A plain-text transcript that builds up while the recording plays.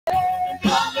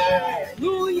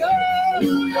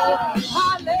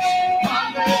Hallelujah.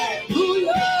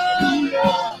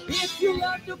 If you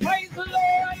love to praise the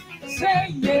Lord, say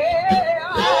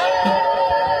yeah.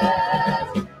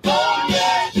 Oh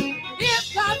yeah.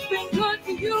 If God's been good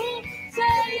to you,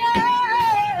 say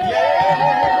yeah.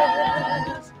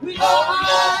 Yes. We go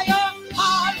higher.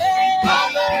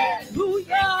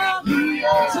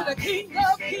 Hallelujah. To the King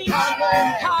of Kings.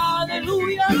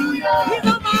 Hallelujah. He's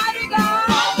a mighty God.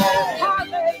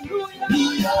 Hallelujah.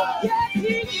 Yes,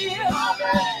 he is.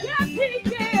 Yes,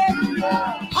 he is.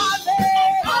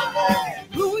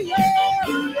 Hallelujah.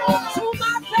 To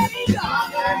my Savior.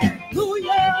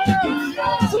 Hallelujah.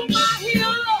 To my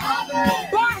healer.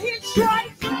 By his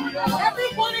stripes.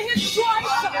 Every one of his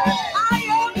stripes. I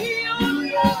am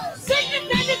healed.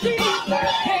 Sickness and disease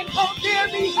can't come near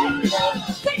me.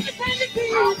 Sickness and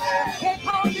disease can't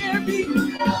come near me.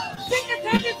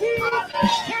 Sickness and disease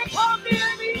can't come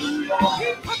near me.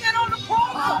 He took it on the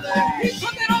cross. He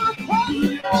took it on the cross.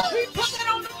 He took it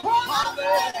on the cross.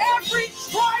 Every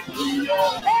stripe,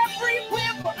 every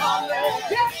whip.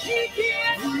 Yes, he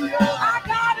did. I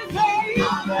gotta say,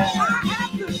 I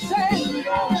have to say,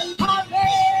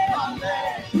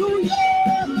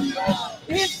 hallelujah.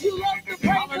 If you love to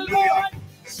praise the Lord,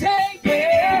 say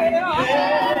yeah.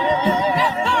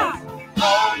 Yes, God.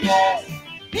 Oh, yes.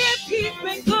 If he's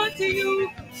been good to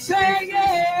you, say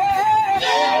yeah.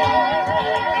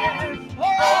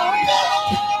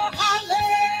 Oh,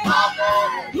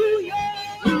 hallelujah.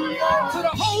 To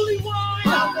the Holy One.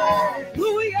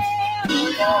 Hallelujah.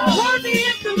 Worthy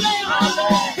is the Lamb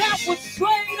that was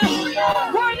slain.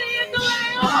 Worthy is the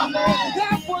Lamb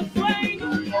that was slain.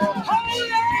 Holy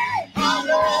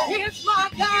is my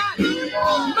God.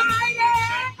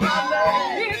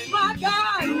 Mighty is my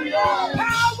God.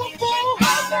 Powerful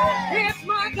is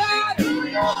my God.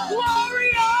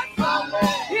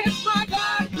 Glorious is my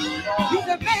God. He's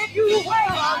Emmanuel,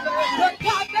 the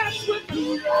God that's with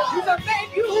me. He's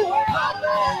Emmanuel,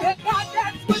 the God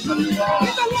that's with me.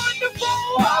 He's a wonderful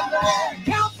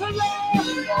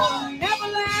Counselor,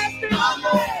 everlasting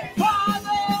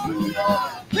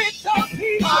Father, Prince of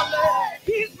Peace.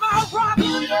 He's my rock.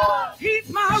 He's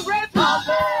my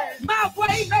refuge, my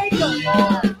way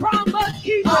maker, promise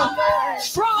keeper,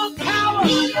 strong tower.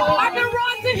 I can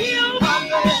run to him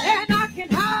and I can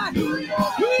hide.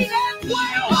 He that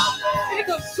dwells in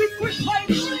the secret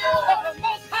place of the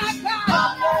Most High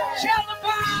God shall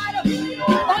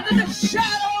abide under the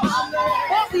shadow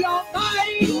of the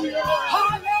Almighty.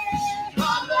 Hallelujah.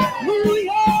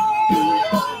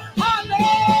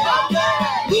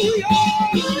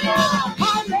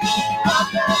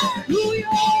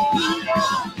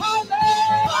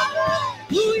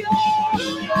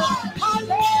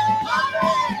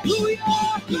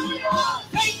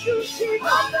 Thank you, Jesus,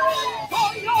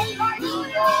 for your life.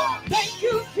 Thank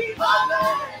you, Jesus,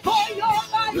 for your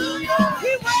life.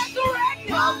 He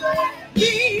resurrected me.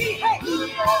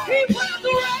 He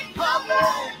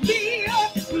resurrected me.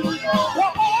 The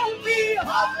old me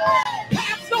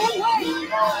passed away.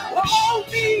 The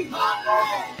old me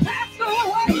passed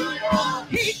away.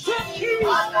 He took you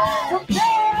from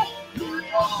death,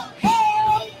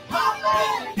 hell,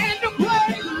 and the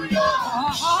grave.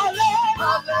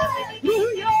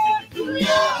 Hallelujah.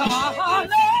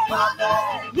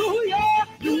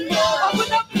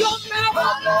 Open up your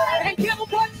mouth and give them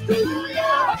what's due.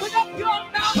 Open up your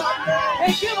mouth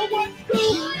and give them what's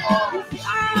due.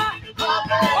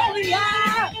 Only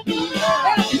I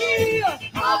am here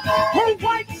who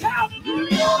wipes out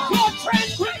your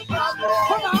transgressions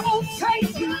from our own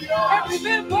sake. And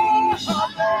remember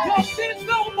your sins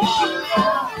no more.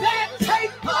 That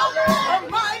take a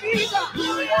mighty God.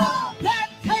 That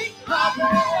take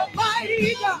a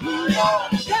mighty God.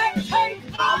 That take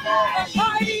a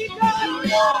mighty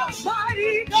God.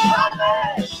 Mighty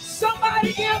God.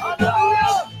 Somebody give a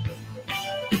glory.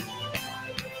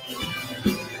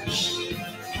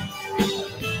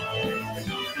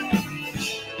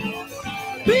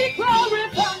 Be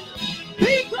glorified,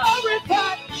 be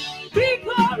glorified, be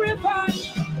glorified,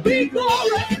 be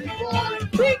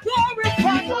glorified, be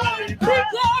glorified, be glorified, be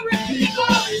glorified,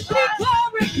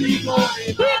 be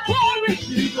glorified, be glorified,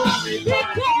 be glorified,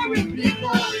 be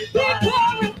glorified, be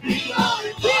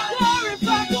glorified, be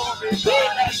glorified, be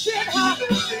lifted high,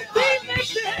 be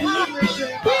lifted high,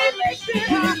 be lifted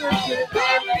high,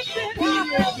 be lifted high,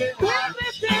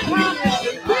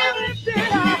 be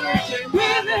lifted high,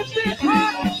 be lifted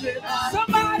high.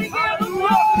 Somebody give him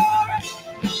glory.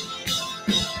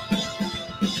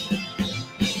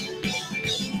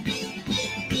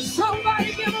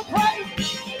 Somebody give him praise.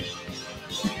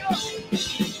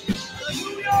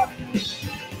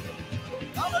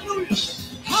 Hallelujah.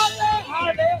 Hallelujah.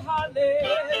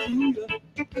 Hallelujah.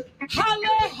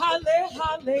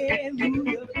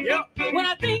 hallelujah. Yep. When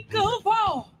I think of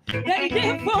all that he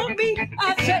did for me,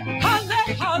 I say,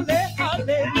 hallelujah.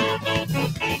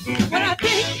 When I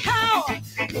think how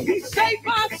he saved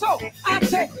my soul, I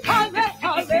say,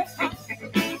 hallelujah.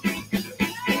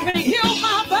 When he healed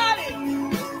my body,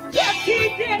 yes,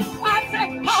 he did. I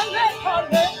say,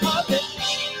 hallelujah.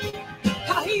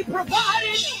 How he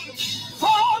provided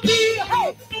for me.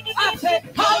 Hey, I say,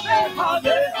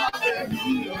 hallelujah.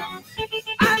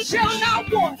 I shall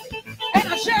not want, and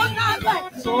I shall not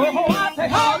lack. So I say,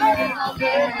 hallelujah.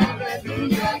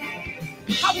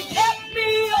 How he kept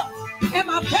me and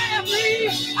my family.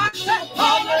 I say,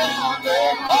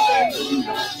 hallelujah.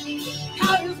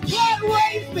 How his blood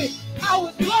raised me. How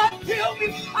his blood filled me.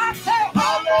 I say,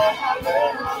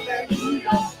 hallelujah.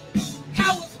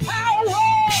 How his power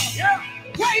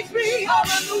raised me up.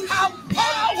 How his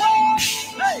power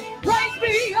raised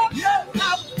me up.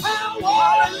 How his power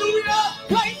raised me up. How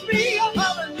his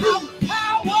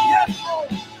power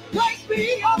raised me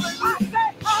up. I say,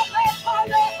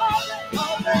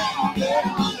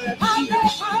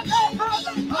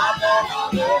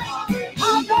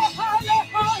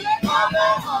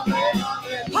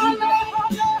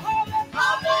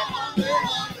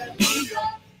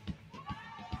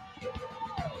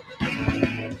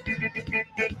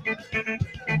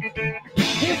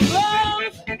 his love,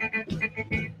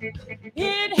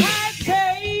 it has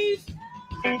saved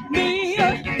me.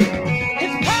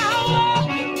 His power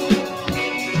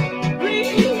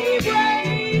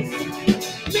re-raised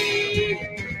me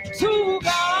to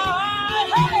God.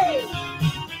 Hey,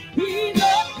 he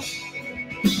loves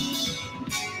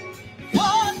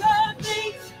for the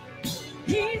things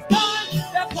he's done.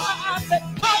 That's why I say,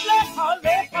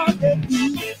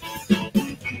 hallelujah.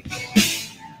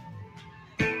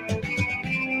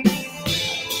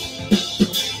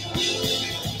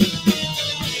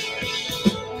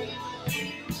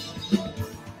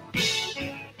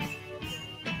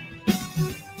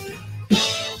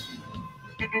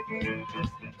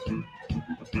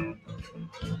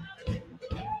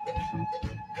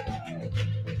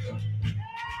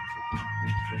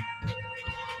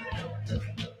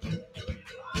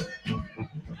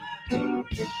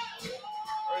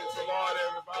 Praise the Lord,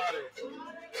 everybody.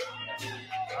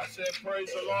 I said, praise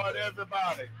the Lord,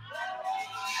 everybody.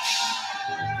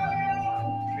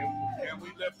 Can we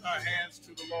lift our hands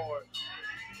to the Lord?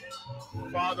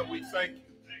 Father, we thank you.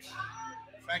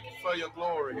 Thank you for your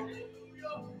glory.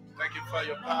 Thank you for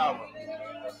your power.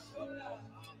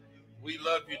 We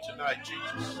love you tonight,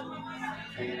 Jesus.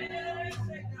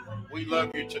 We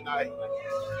love you tonight.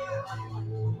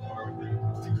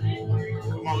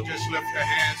 Come on, just lift your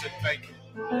hands and thank him.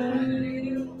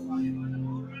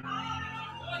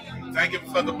 Thank him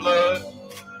for the blood.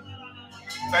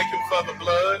 Thank him for the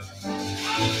blood.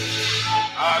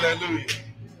 Hallelujah.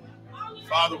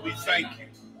 Father, we thank you.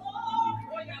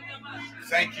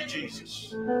 Thank you,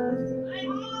 Jesus.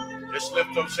 Just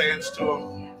lift those hands to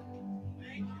him.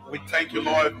 We thank you,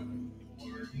 Lord,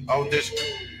 on this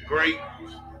great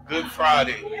Good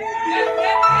Friday.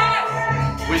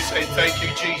 We say thank you,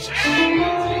 Jesus.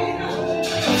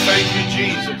 Thank you,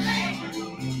 Jesus,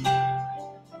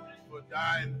 for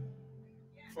dying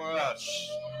for us.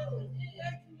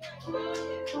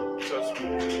 Because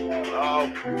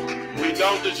we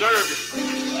don't deserve it.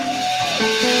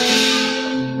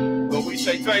 But we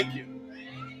say thank you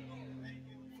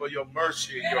for your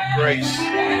mercy and your grace.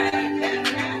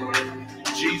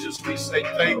 Jesus, we say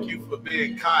thank you for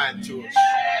being kind to us.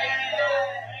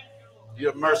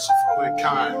 You're merciful and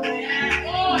kind.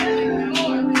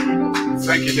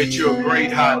 Thank you that you're a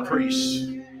great high priest.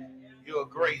 You're a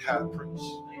great high priest.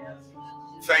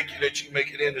 Thank you that you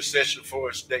make an intercession for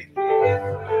us daily.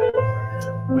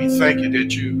 We thank you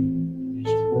that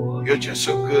you're just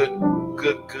a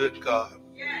good God.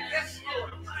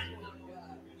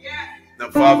 Now,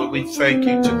 Father, we thank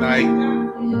you tonight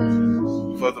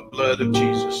for the blood of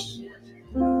Jesus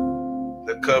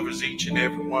that covers each and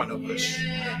every one of us.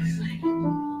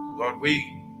 Lord, we're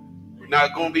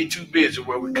not going to be too busy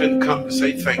where we couldn't come to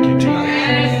say thank you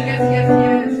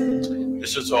tonight.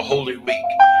 This is a holy week.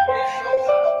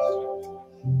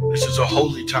 This is a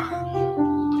holy time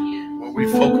where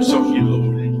we focus on you,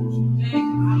 Lord.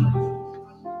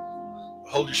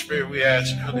 Holy Spirit, we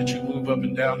ask now that you move up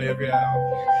and down every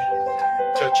aisle.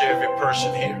 Touch every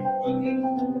person here.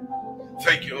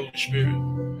 Thank you, Holy Spirit.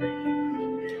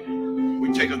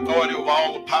 We take authority over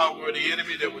all the power of the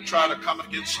enemy that would try to come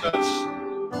against us.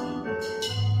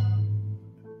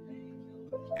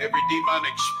 Every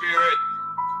demonic spirit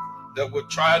that would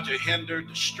try to hinder,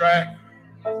 distract.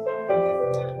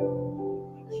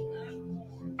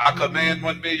 I I command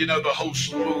 1 million of the hosts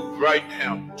to move right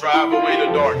now. Drive away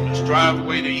the darkness. Drive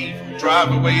away the evil.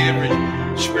 Drive away every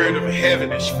spirit of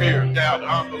heaviness, fear, doubt,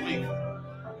 unbelief.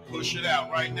 Push it out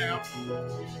right now.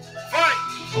 Fight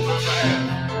on my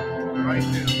behalf right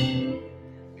now.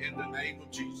 In the name of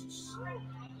Jesus.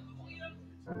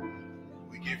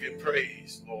 We give you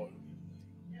praise, Lord,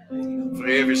 for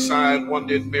every sign,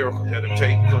 wonder, and miracle that will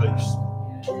take place.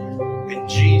 In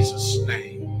Jesus'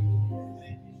 name.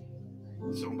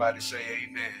 Somebody say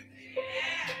amen.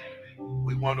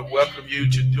 We want to welcome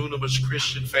you to Dunamis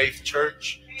Christian Faith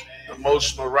Church, the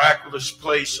most miraculous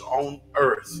place on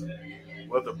earth,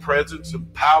 where the presence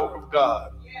and power of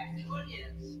God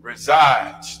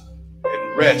resides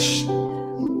and rests.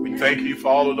 We thank you for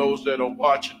all of those that are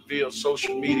watching via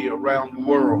social media around the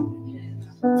world.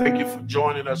 Thank you for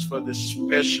joining us for this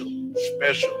special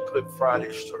Good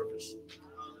Friday service.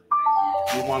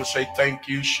 We want to say thank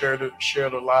you. Share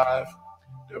the live.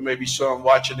 There may be some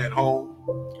watching at home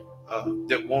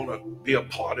that want to be a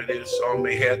part of this. Some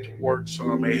may have to work.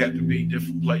 Some may have to be in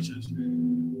different places.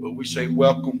 But we say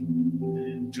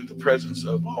welcome to the presence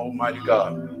of Almighty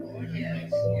God.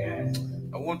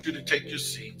 I want you to take your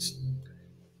seats.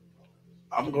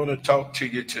 I'm going to talk to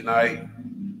you tonight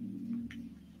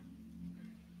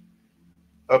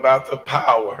about the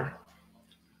power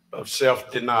of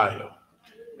self-denial.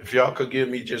 If y'all could give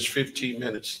me just 15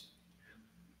 minutes.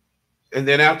 And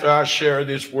then after I share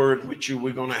this word with you,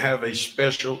 we're going to have a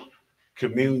special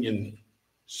communion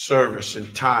service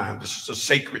and time. This is a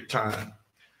sacred time.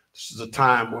 This is a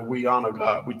time where we honor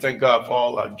God. We thank God for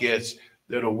all our guests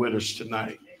that are with us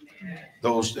tonight.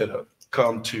 Those that have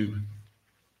come to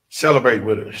celebrate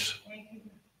with us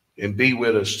and be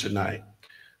with us tonight.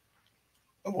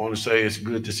 I want to say it's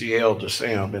good to see Elder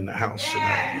Sam in the house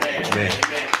tonight. Amen.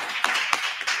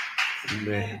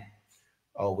 Amen.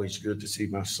 Always good to see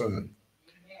my son.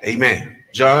 Amen.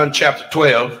 John chapter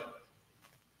 12.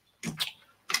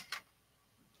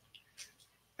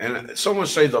 And someone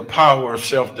say the power of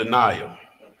self-denial.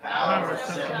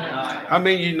 I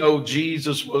mean, you know,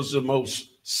 Jesus was the most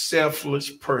selfless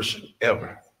person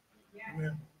ever.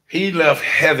 He left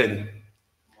heaven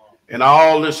and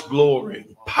all this glory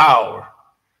and power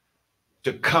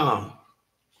to come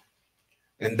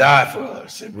and die for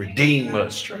us and redeem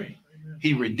us. Right?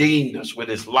 He redeemed us with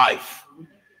his life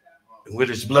and with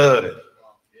his blood.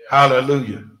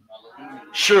 Hallelujah.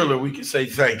 Surely we can say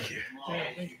thank you.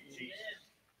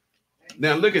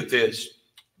 Now look at this.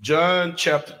 John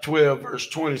chapter 12 verse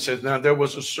 20 says, now there were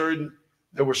certain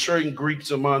Greeks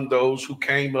among those who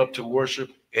came up to worship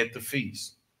at the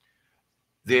feast.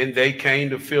 Then they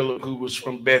came to Philip, who was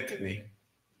from Bethany,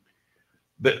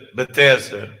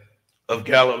 Bethesda of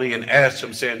Galilee, and asked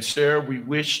him, saying, sir, we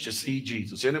wish to see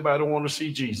Jesus. Anybody want to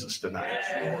see Jesus tonight?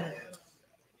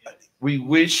 We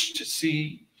wish to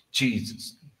see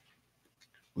Jesus.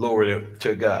 Glory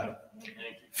to God.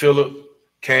 Philip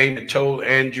came and told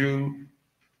Andrew,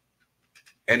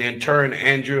 and in turn,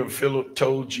 Andrew and Philip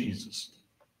told Jesus.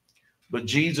 But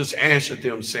Jesus answered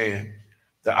them, saying,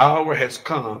 the hour has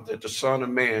come that the Son of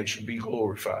Man should be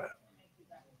glorified.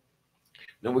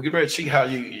 Now we're getting ready to see how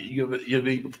you'll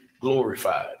be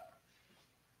glorified.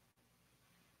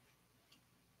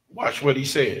 Watch what he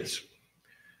says.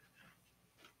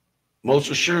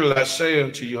 Most assuredly I say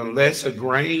unto you, unless a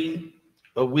grain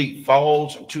of wheat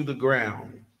falls into the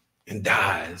ground and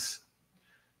dies,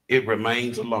 it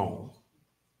remains alone.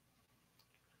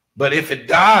 But if it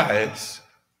dies,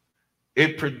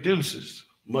 it produces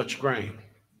much grain.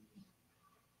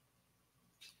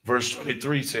 Verse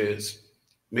 23 says,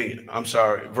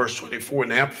 verse 24 in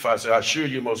the Amplified says, I assure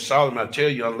you most solemnly, I tell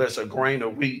you, unless a grain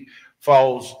of wheat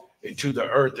falls into the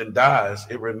earth and dies,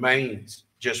 it remains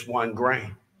just one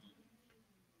grain.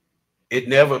 It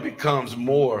never becomes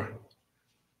more,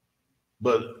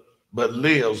 but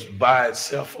lives by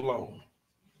itself alone.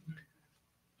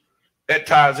 That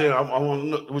ties in. I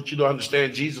want you to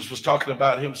understand Jesus was talking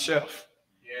about himself.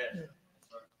 Yeah.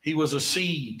 He was a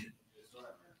seed.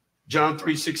 John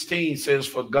 3:16 says,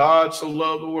 for God so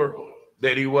loved the world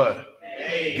that he what?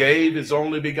 Gave his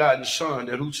only begotten son,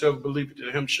 that whosoever believeth in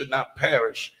him should not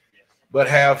perish, but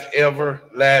have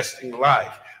everlasting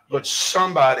life. But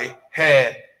somebody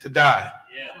had to die.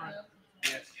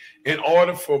 In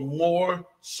order for more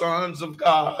sons of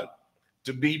God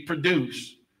to be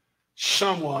produced,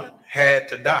 someone had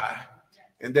to die.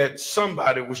 And that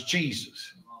somebody was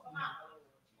Jesus.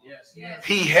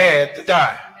 He had to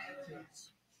die.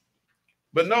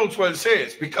 But notice what it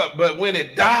says, but when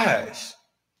it dies,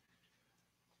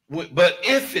 but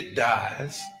if it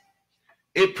dies,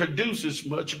 it produces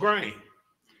much grain.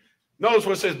 Notice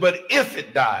what it says, but if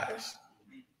it dies,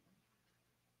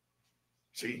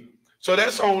 See? So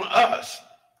that's on us.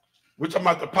 We're talking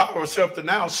about the power of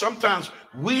self-denial. Sometimes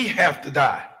we have to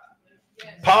die.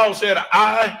 Paul said,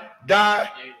 I die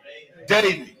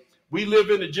daily. We live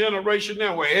in a generation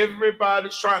now where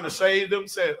everybody's trying to save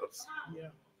themselves.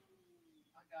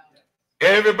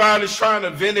 Everybody's trying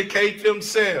to vindicate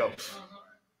themselves.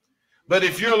 But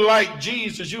if you're like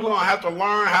Jesus, you're going to have to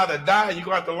learn how to die. You're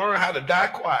going to have to learn how to die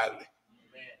quietly.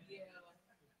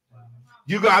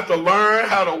 You're going to have to learn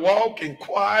how to walk in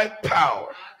quiet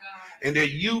power. And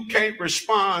that you can't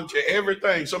respond to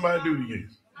everything somebody do to you.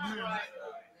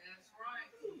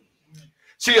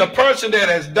 See, a person that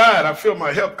has died, I feel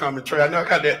my help coming, Trey. I know I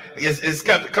got that. It's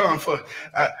got to come for.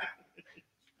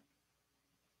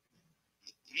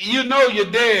 You know you're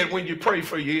dead when you pray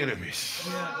for your enemies.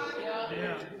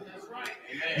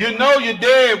 You know you're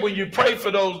dead when you pray for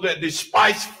those that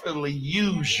despitefully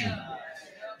use you.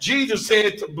 Jesus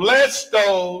said to bless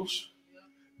those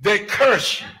that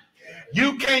curse you.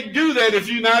 You can't do that if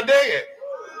you're not dead.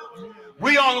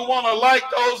 We only want to like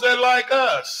those that like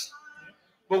us.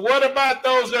 But what about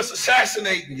those that's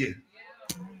assassinating you?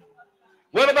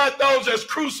 What about those that's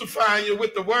crucifying you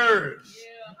with the words?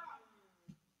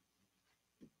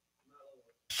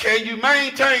 Can you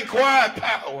maintain quiet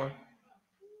power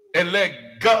and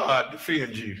let God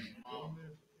defend you?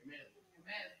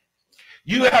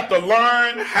 You have to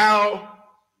learn how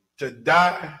to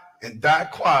die and die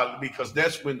quietly, because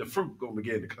that's when the fruit going to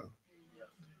begin to come.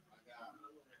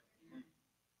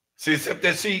 See, except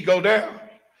that seed go down.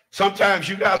 Sometimes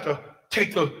you got to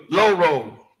take the low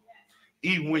road,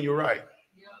 even when you're right.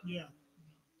 Yeah.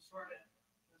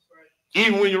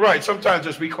 Even when you're right, sometimes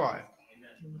just be quiet.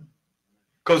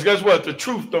 Because guess what? The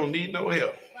truth don't need no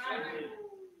help.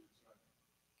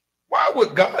 Why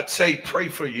would God say pray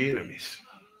for your enemies?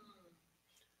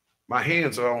 My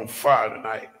hands are on fire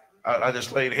tonight. I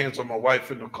just laid hands on my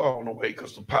wife in the car on the way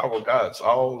because the power of God's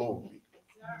all over me.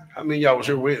 How many of y'all was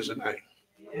here Wednesday night?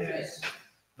 Yes.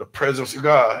 The presence of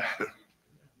God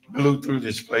blew through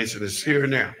this place and it's here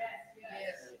now.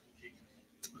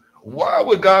 Why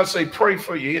would God say pray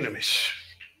for your enemies?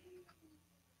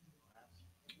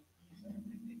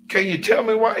 Can you tell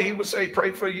me why he would say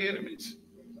pray for your enemies?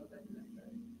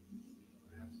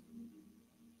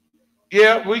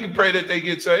 Yeah, we can pray that they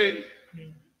get saved.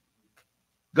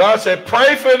 God said,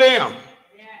 pray for them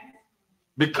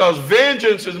because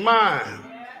vengeance is mine.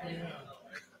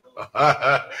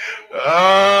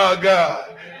 Oh,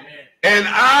 God. And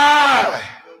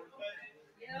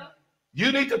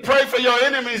you need to pray for your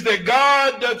enemies that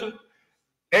God doesn't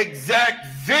exact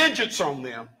vengeance on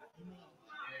them.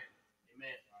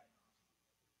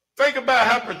 Think about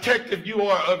how protective you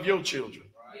are of your children.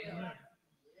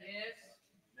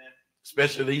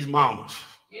 Especially these mamas.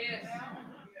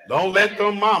 Don't let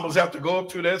them mamas have to go up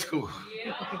to that school.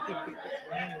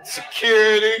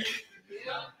 Security.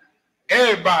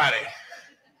 Everybody.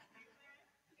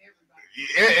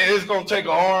 It's going to take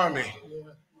an army.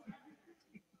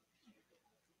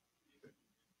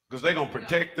 Because they're going to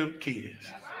protect them kids.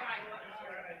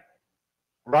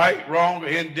 Right, wrong, or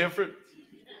indifferent.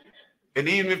 And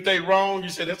even if they wrong, you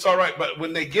say, that's all right. But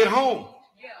when they get home,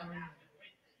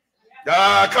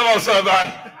 come on,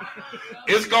 somebody.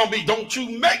 It's going to be, don't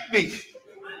you make me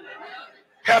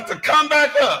have to come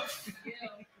back up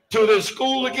to the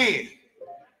school again.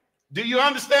 Do you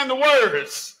understand the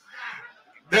words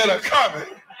that are coming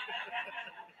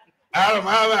out of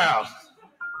my mouth?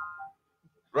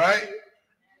 Right?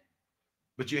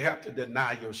 But you have to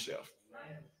deny yourself.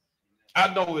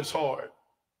 I know it's hard.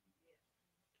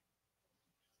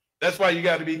 That's why you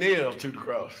got to be nailed to the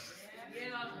cross.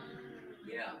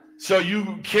 So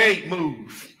you can't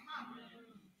move.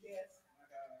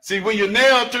 See, when you're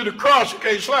nailed to the cross, you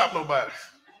can't slap nobody.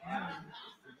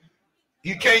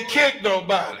 You can't kick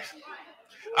nobody.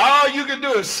 All you can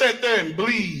do is sit there and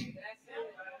bleed.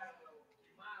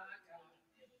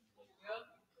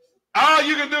 All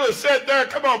you can do is sit there,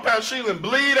 come on, Pastor Sheila, and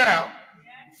bleed out.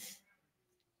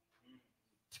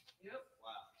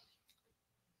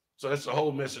 So that's the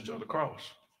whole message of the cross.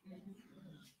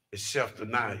 It's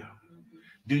self-denial.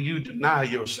 Do you deny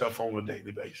yourself on a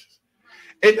daily basis?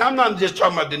 And I'm not just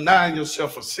talking about denying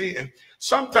yourself of sin.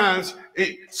 Sometimes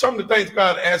some of the things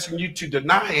God is asking you to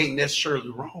deny ain't necessarily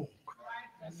wrong.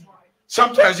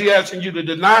 Sometimes he's asking you to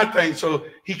deny things so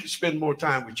he can spend more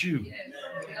time with you.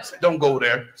 So don't go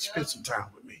there. Spend some time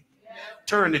with me.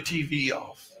 Turn the TV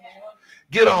off.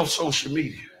 Get off social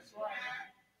media.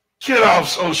 Get off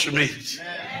social media.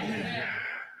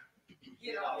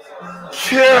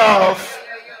 Get off.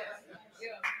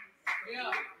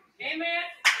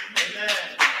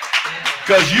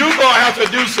 Because you're going to have to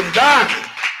do some dying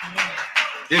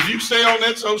if you stay on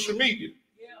that social media.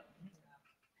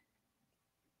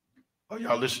 Oh,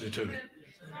 y'all listening to me?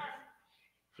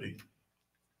 See,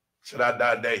 said I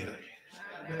die daily.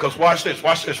 Because watch this.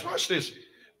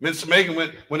 Mr. Megan,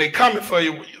 when they coming for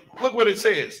you, look what it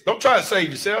says. Don't try to save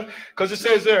yourself, because it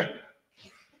says there,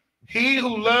 he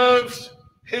who loves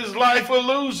his life will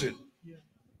lose it.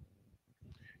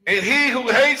 And he who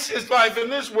hates his life in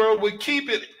this world will keep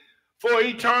it for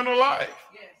eternal life.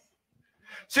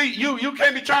 See, you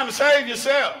can't be trying to save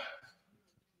yourself.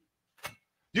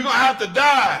 You're going to have to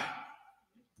die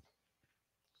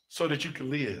so that you can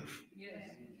live.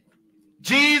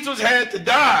 Jesus had to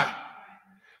die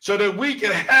so that we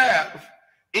can have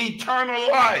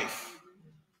eternal life.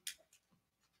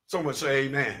 Someone say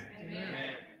amen.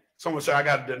 Amen. Someone say, I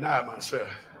got to deny myself.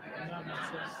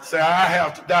 Say, I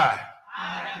have to die.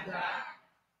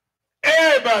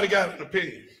 Everybody got an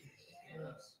opinion.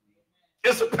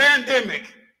 It's a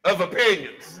pandemic of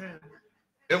opinions.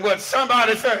 And what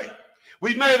somebody say,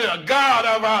 we made it a god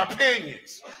of our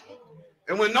opinions.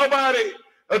 And when nobody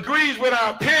agrees with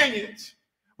our opinions,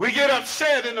 we get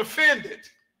upset and offended.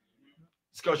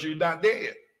 It's because you're not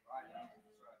dead.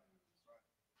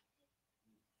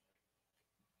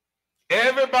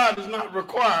 Everybody's not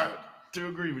required to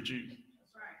agree with you.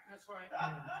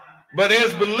 But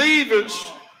as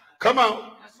believers, come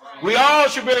on, we all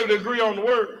should be able to agree on the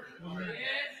word.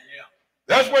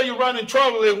 That's where you run in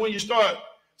trouble is when you start.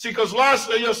 See, because lots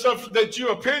of your stuff that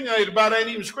you're opinionated about ain't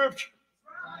even scripture.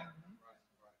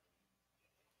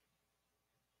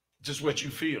 Just what you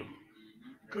feel.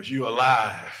 Because you're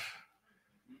alive,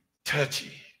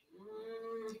 touchy,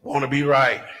 want to be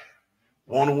right,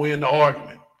 want to win the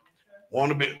argument,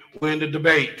 want to win the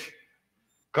debate.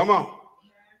 Come on.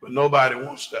 But nobody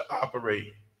wants to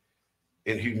operate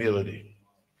in humility.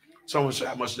 Someone said,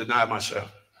 I must deny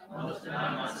myself.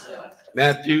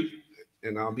 Matthew,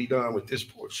 and I'll be done with this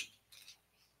portion.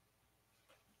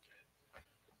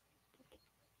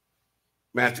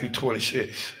 Matthew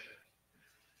 26.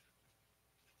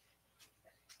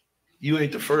 You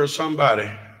ain't the first somebody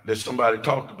that somebody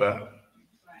talked about.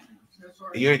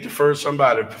 You ain't the first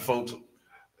somebody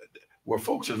where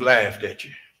folks have laughed at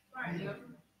you.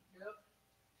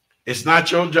 It's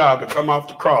not your job to come off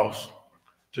the cross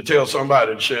to tell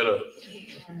somebody to shut up.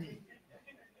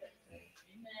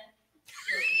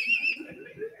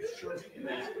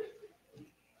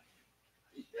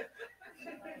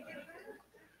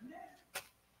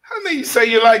 How many of you say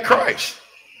you like Christ?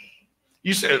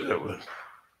 You said, put it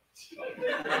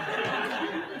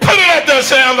out there,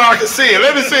 sound like I can see it.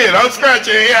 Let me see it. I'm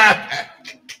scratching your ear.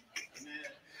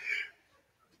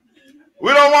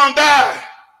 We don't want to die.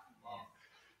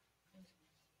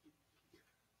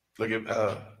 Look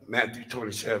at Matthew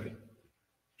 27.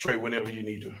 Trey, whenever you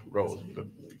need to roll.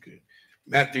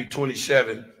 Matthew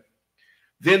 27.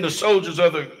 Then the soldiers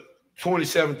of the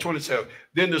 27.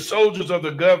 Then the soldiers of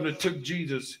the governor took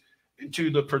Jesus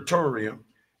into the praetorium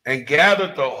and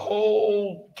gathered the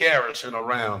whole garrison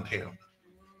around him.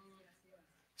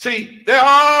 See, there's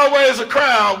always a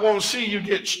crowd won't see you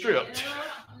get stripped.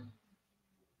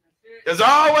 There's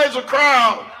always a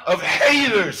crowd of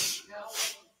haters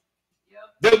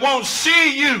that won't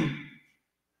see you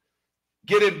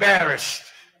get embarrassed.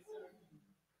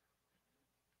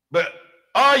 But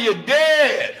are you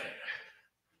dead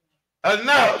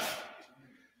enough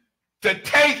to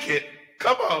take it,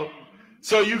 come on,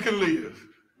 so you can live?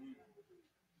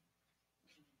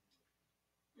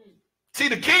 See,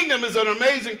 the kingdom is an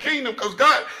amazing kingdom because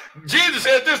Jesus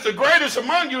said this, the greatest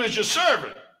among you is your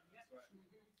servant.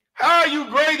 How are you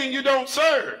great and you don't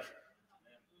serve?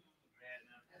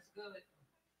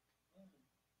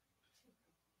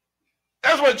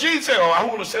 That's what Jesus said. Oh, I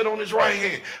want to sit on his right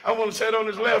hand. I want to sit on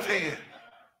his left hand.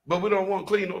 But we don't want to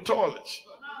clean no toilets.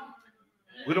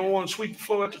 We don't want to sweep the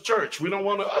floor at the church. We don't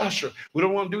want to usher. We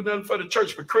don't want to do nothing for the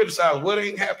church but criticize what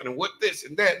ain't happening, what this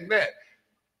and that and that.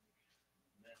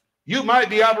 You might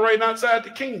be operating outside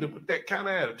the kingdom with that kind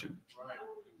of attitude.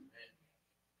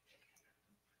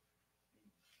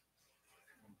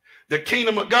 The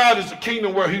kingdom of God is a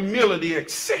kingdom where humility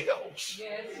excels.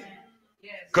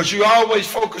 Because you always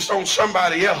focus on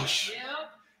somebody else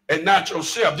and not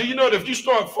yourself. Do you know that if you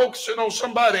start focusing on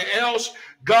somebody else,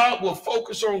 God will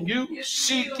focus on you?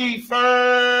 Seek ye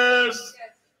first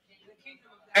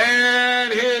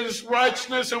and his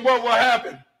righteousness, and what will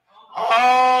happen?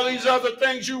 All these other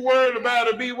things you worried about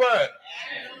will be what?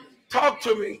 Talk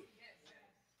to me.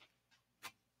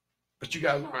 But you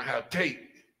got to learn how to take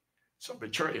some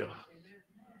betrayal.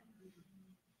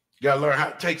 You got to learn how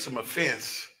to take some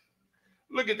offense.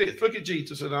 Look at this. Look at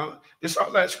Jesus. And it's our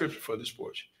last scripture for this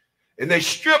portion. And they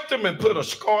stripped him and put a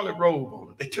scarlet robe on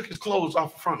him. They took his clothes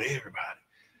off in front of everybody.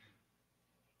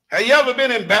 Have you ever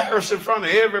been embarrassed in front of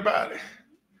everybody?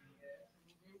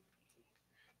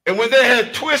 And when they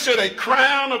had twisted a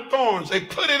crown of thorns, they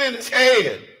put it in his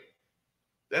head.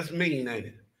 That's mean, ain't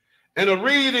it? And a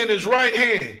reed in his right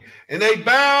hand. And they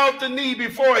bowed the knee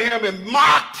before him and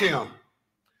mocked him,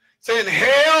 saying,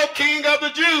 "Hail, King of the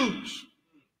Jews."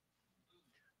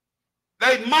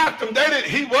 They mocked him.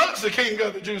 He was the King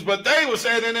of the Jews, but they were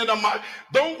saying in a mock.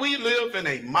 Don't we live in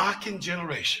a mocking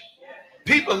generation?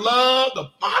 People love to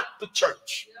mock the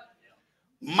church.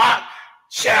 Mock,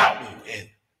 shouting, and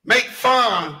make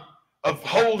fun of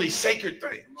holy, sacred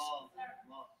things.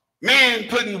 Men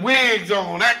putting wigs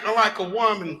on, acting like a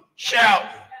woman, shouting,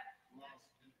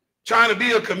 trying to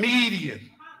be a comedian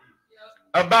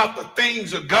about the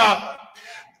things of God.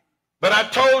 But I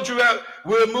told you that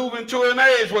we're moving to an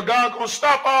age where God's going to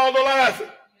stop all the laughing.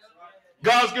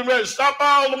 God's getting ready to stop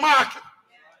all the mocking.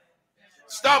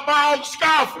 Stop all the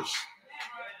scoffers.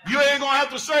 You ain't going to have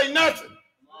to say nothing.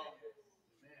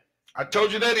 I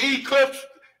told you that eclipse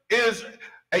is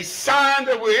a sign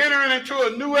that we're entering into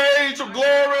a new age of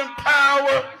glory and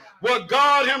power where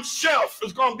God himself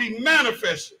is going to be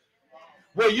manifested.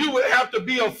 Where you would have to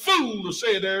be a fool to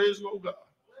say there is no God.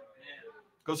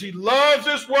 Because he loves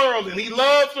this world and he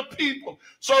loves the people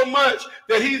so much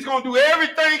that he's going to do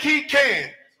everything he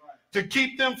can to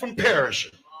keep them from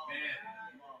perishing.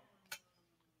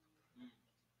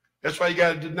 That's why you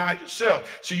got to deny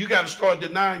yourself. So you got to start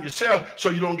denying yourself so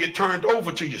you don't get turned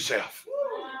over to yourself.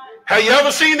 Have you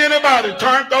ever seen anybody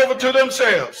turned over to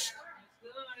themselves?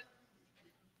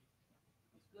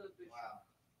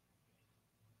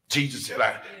 Jesus said,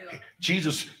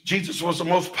 Jesus was the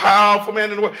most powerful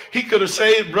man in the world. He could have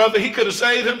saved, brother. He could have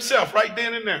saved himself right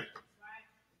then and there.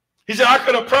 He said, I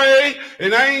could have prayed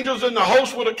and angels and the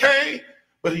host would have came.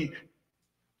 But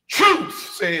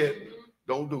truth said,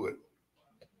 don't do it.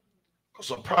 Because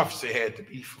the prophecy had to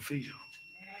be fulfilled.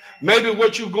 Maybe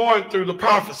what you're going through, the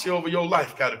prophecy over your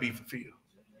life got to be fulfilled.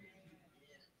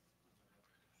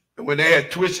 And when they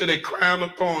had twisted a crown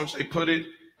of thorns, they put it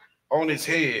on his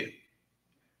head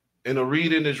and a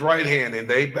reed in his right hand, and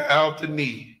they bowed the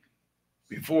knee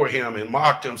before him and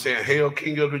mocked him, saying, "Hail,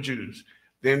 King of the Jews."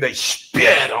 Then they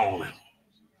spit on him.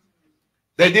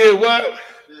 They did what?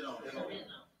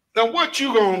 Now what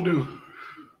you gonna do?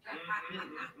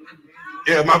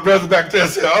 Yeah, my brother back there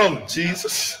said, "Oh,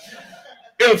 Jesus.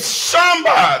 If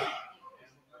somebody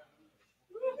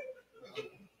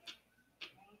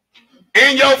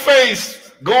in your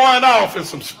face going off and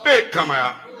some spit come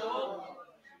out,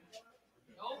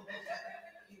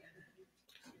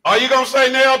 are you going to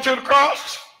say nail to the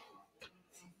cross?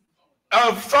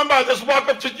 If somebody just walk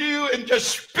up to you and just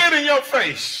spit in your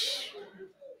face,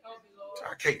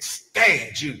 I can't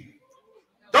stand you.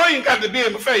 Don't even got to be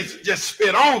in my face, just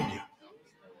spit on you.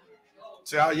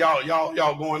 See how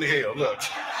y'all going to hell. Look.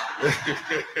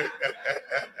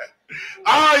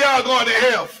 All y'all going to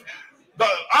hell.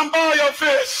 Unball your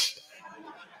fist.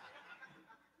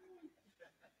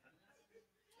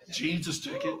 Jesus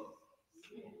took it.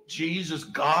 Jesus,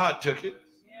 God took it.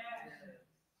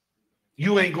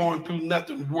 You ain't going through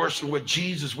nothing worse than what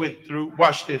Jesus went through.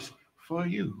 Watch this. For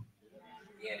you.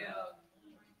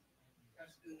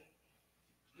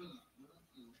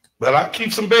 But I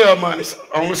keep some bail money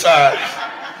on the side.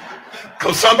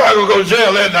 Because somebody will go to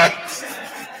jail that night.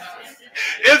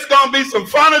 It's going to be some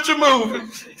furniture moving.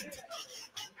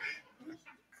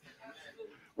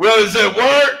 Well, is it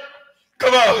work?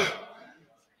 Come on.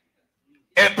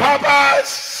 At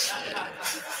Popeyes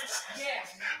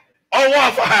or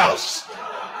Waffle House?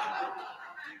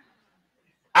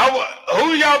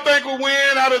 Who y'all think will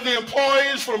win out of the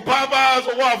employees from Popeyes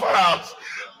or Waffle House?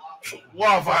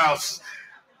 Waffle House.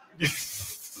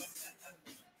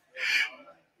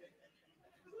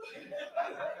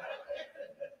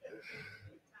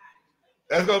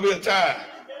 That's going to be a tie.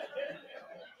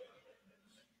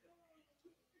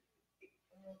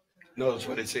 Notice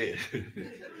what it said.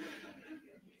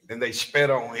 And they spat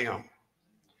on him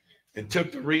and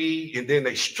took the reed, and then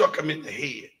they struck him in the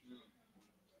head.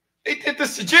 They did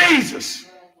this to Jesus.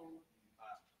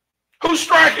 Who's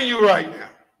striking you right now?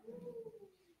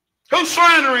 Who's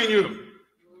slandering you?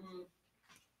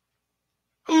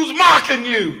 Who's mocking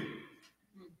you?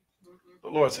 The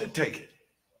Lord said, take it.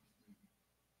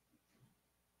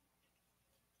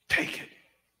 Take it.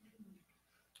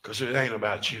 Because it ain't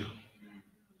about you.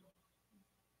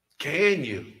 Can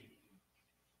you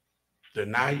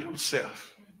deny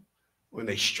yourself when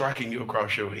they striking you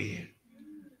across your head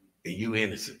and you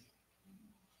innocent?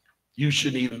 You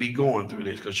shouldn't even be going through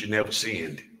this because you never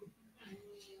sinned.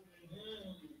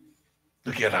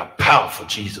 Look at how powerful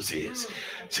Jesus is.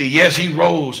 See, yes, he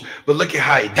rose, but look at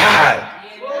how he died.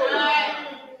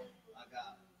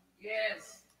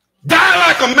 Die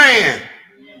like a man.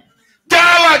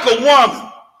 Die like a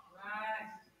woman.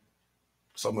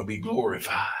 So I'm going to be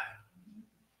glorified.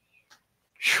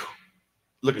 Whew.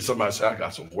 Look at somebody and say, I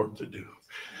got some work to do.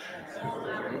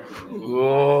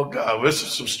 Oh, God, this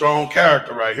is some strong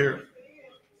character right here.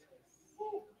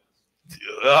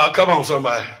 Come on,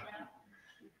 somebody.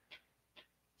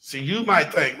 See, you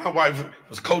might think my wife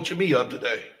was coaching me up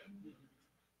today.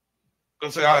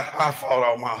 Because I fought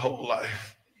all my whole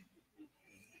life.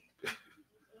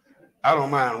 I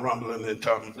don't mind rumbling in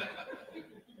tongues.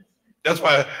 That's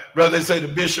why, brother, they say the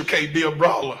bishop can't be a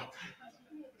brawler.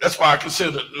 That's why I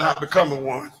consider not becoming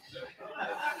one.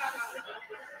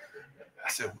 I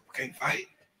said, can't fight.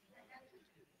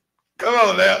 Come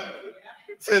on now.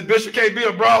 Said bishop can't be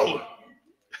a brawler.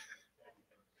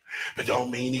 But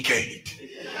don't mean he can't.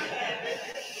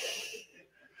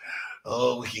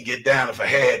 Oh, we can get down if I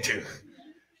had to.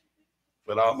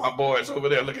 But all my boys over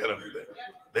there, look at them.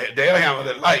 They'll handle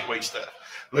that lightweight stuff.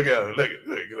 Look at them. Look.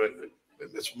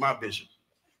 That's my bishop.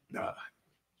 Nah.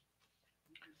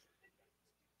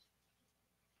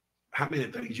 How many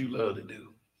things you love to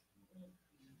do?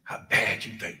 How bad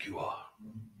you think you are?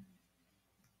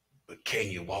 But can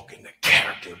you walk in the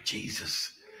character of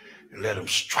Jesus and let him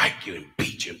strike you and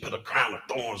beat you and put a crown of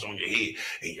thorns on your head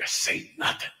and you say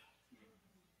nothing?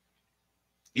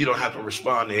 You don't have to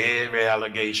respond to every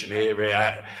allegation, every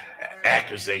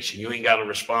accusation. You ain't got to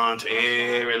respond to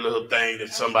every little thing that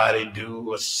somebody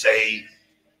do or say.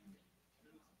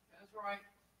 That's right.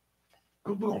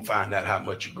 We're going to find out how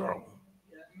much you grown.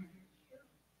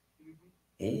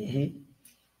 Mm-hmm.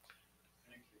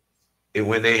 And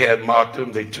when they had mocked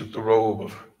him, they took the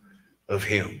robe of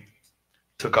him,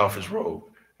 took off his robe,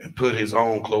 and put his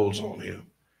own clothes on him.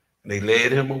 And they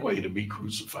led him away to be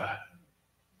crucified.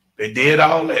 They did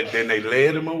all that, then they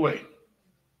led him away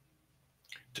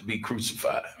to be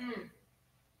crucified.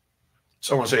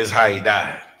 Someone says how he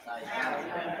died.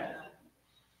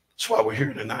 That's why we're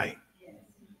here tonight.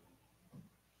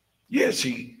 Yes,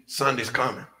 Sunday's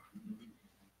coming.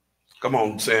 Come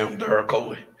on, Sam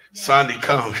Daracoli. Sunday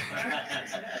coming.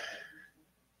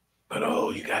 But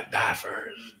oh, you got to die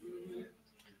first.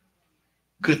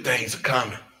 Good things are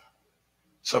coming.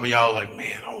 Some of y'all like,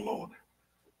 man, I don't know.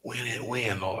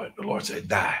 When, Lord? The Lord said,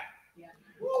 die.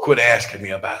 Quit asking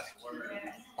me about it.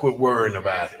 Quit worrying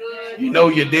about it. You know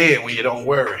you're dead when you don't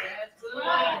worry.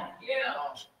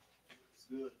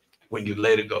 When you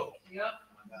let it go.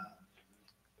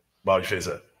 Bow your face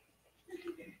up.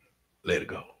 Let it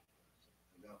go.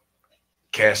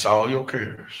 Cast all your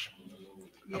cares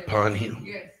upon him.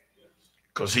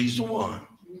 Because he's the one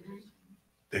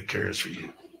that cares for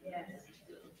you.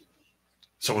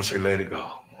 Someone say, let it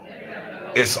go.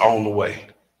 It's on the way.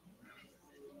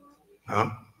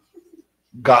 Huh?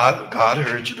 God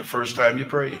heard you the first time you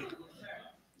prayed.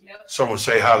 Someone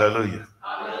say hallelujah.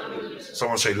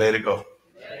 Someone say, let it go.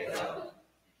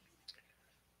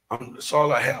 That's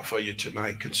all I have for you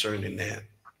tonight concerning that.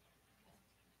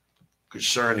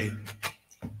 Concerning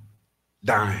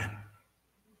dying.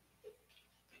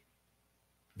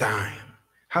 Dying.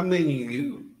 How many of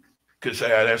you could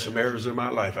say, I have some areas in my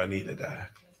life I need to die?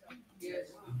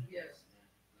 Yes.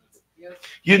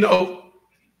 You know,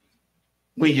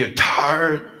 when you're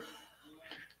tired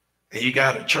and you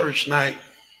got a church night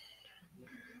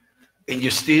and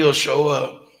you still show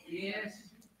up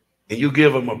and you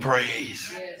give them a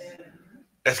praise,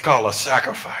 that's called a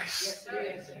sacrifice.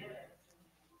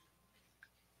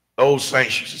 Old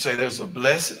saints used to say there's a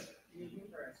blessing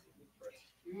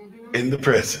in the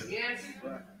present.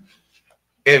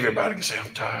 Everybody can say,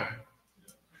 I'm tired.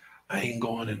 I ain't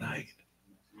going tonight.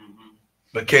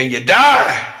 But can you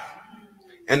die?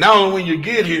 And not only when you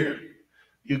get here,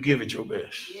 you give it your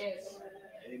best. Yes.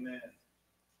 Amen.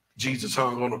 Jesus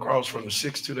hung on the cross from the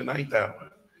 6th to the 9th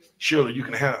hour. Surely you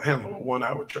can handle a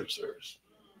 1-hour church service.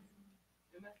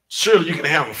 Surely you can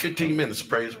handle 15 minutes of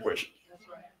praise and worship. That's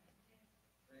right.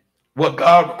 What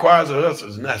God requires of us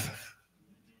is nothing.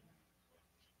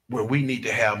 Where we need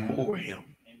to have more of him.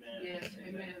 Yes,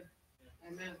 amen.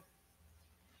 Amen.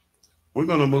 We're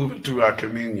going to move into our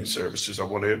communion services. I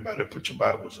want everybody to put your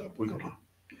Bibles up. We're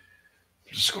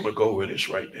just going to go over this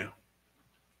right now.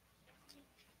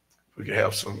 We can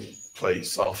have some play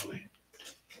softly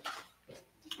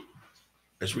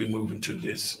as we move into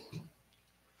this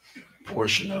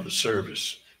portion of the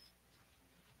service.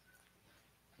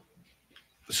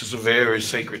 This is a very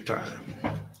sacred time.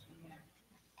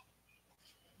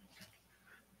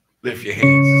 Lift your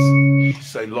hands.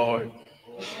 Say, Lord,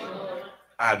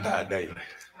 I die daily.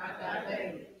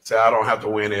 Say, I don't have to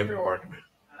win every argument.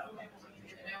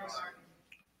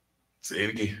 Say it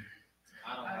again.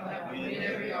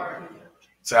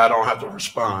 Say, I don't have to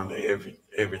respond to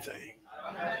everything.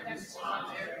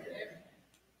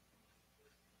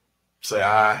 Say,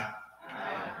 I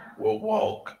will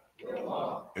walk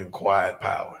in quiet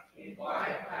power.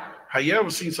 Have you ever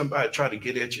seen somebody try to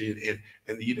get at you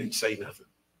and you didn't say nothing?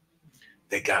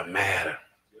 They got mad.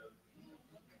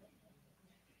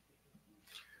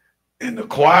 And the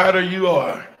quieter you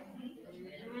are,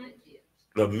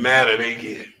 the madder they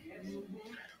get.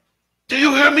 Do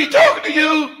you hear me talking to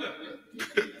you?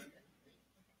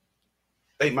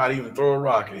 They might even throw a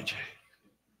rock at you.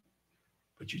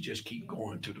 But you just keep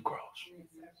going to the cross.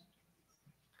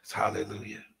 It's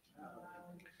hallelujah.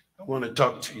 I want to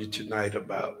talk to you tonight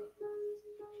about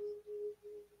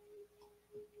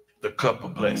the cup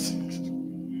of blessings.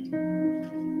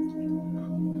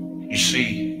 You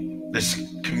see, this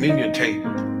communion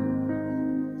table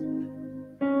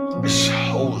is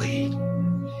holy.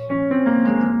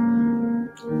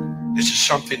 This is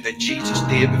something that Jesus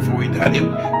did before he died. Me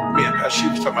and Pastor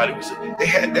was talking about they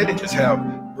didn't just have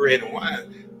bread and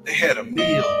wine. They had a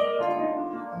meal.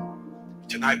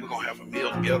 Tonight we're going to have a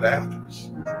meal together afterwards.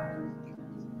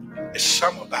 It's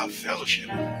something about fellowship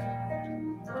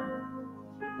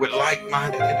with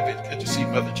like-minded individuals. Good to see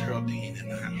Mother Geraldine in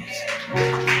the house.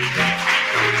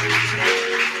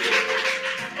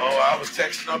 Oh, I was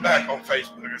texting her back on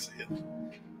Facebook. I said,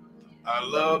 I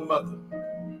love Mother.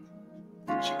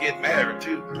 She getting married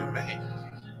too, man.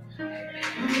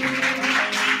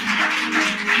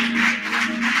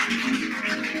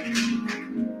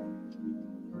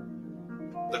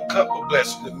 The cup of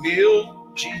blessing, the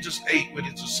meal Jesus ate with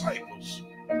his disciples.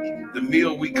 The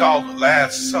meal we call the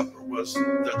Last Supper was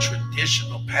the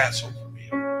traditional Passover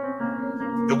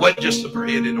meal. It wasn't just the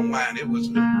bread and the wine, it was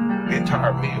the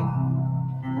entire meal.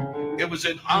 It was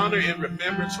in honor and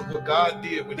remembrance of what God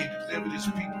did when he delivered his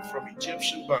people from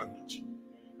Egyptian bondage,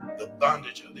 the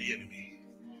bondage of the enemy.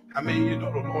 How many of you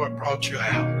know the Lord brought you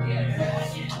out?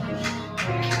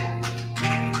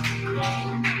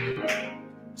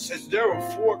 Says there were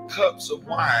 4 cups of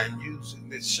wine used in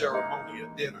this ceremonial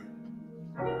dinner.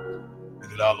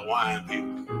 Look at all the wine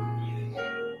people.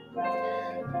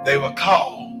 They were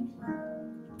called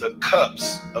the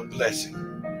cups of blessing.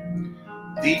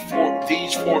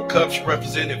 These four cups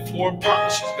represented 4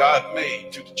 promises God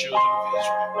made to the children of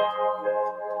Israel.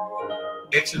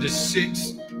 Exodus 6,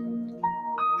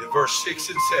 in verse 6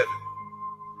 and 7.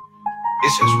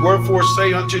 It says, wherefore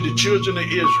say unto the children of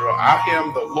Israel, I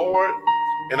am the Lord,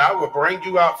 and I will bring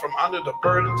you out from under the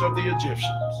burdens of the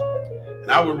Egyptians,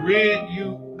 and I will rid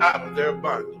you out of their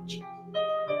bondage,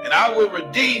 and I will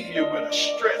redeem you with a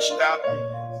stretched out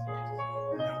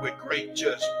hand and with great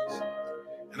judgments.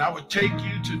 And I will take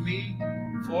you to me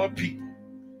for a people,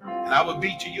 and I will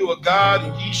be to you a God,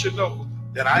 and ye shall know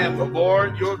that I am the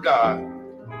Lord your God,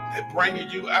 that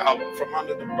bringeth you out from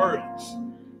under the burdens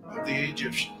of the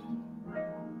Egyptians.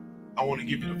 I want to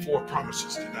give you the 4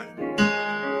 promises tonight.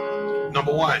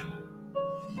 Number 1,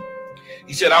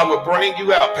 he said, I will bring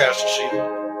you out, Pastor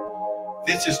Sheila.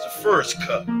 This is the first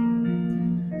cup,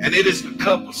 and it is the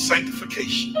cup of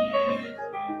sanctification.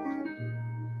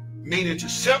 Meaning to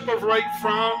separate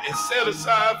from and set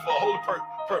aside for a holy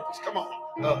purpose. Come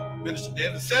on, Minister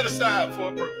David, set aside for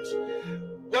a purpose.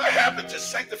 What happened to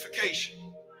sanctification?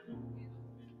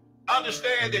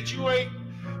 Understand that you ain't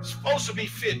supposed to be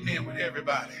fitting in with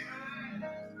everybody.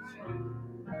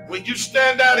 When you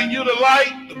stand out and you the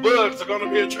light, the bugs are going to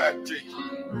be attracted to you.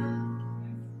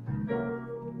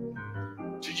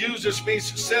 To use this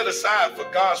means to set aside for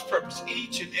God's purpose.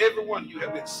 Each and every one of you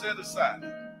have been set aside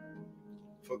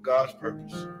for God's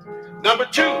purpose. Number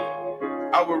 2,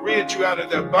 I will rid you out of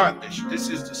their bondage. This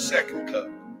is the second cup,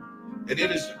 and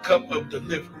it is the cup of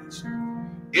deliverance.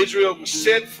 Israel was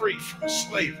set free from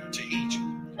slavery to Egypt.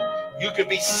 You can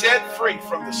be set free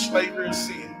from the slavery of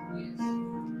sin.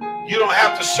 You don't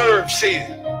have to serve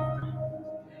sin.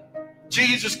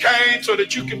 Jesus came so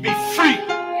that you can be free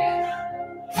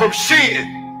from sin,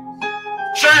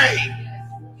 shame,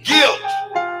 guilt,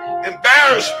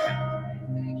 embarrassment.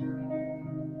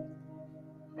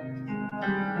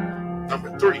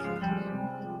 Number 3,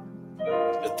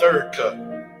 the third cup.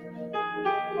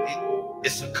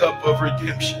 It's a cup of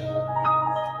redemption.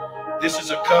 This is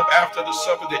a cup after the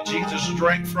supper that Jesus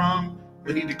drank from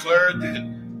when he declared that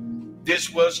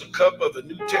this was a cup of the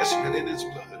New Testament in his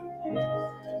blood.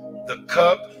 The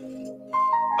cup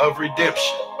of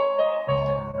redemption.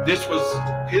 This was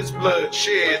his blood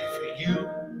shed for you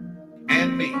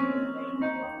and me.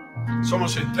 Someone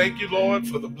said, thank you, Lord,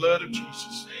 for the blood of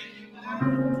Jesus.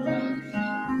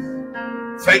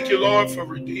 Thank you, Lord, for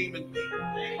redeeming me.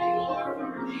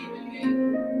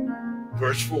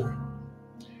 Verse 4.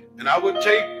 And I will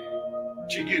take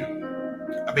to you,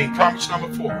 promise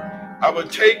number 4. I will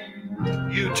take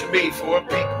you to me for a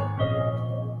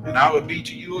people, and I will be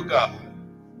to you a God.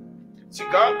 See,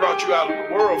 God brought you out of the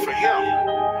world for him.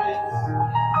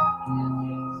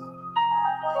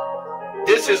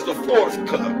 This is the 4th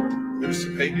cup,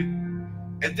 Mr. Baby.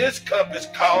 And this cup is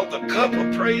called the cup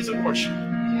of praise and worship.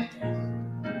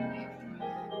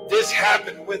 This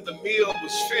happened when the meal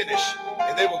was finished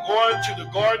and they were going to the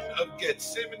Garden of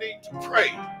Gethsemane to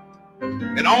pray.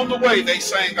 And on the way, they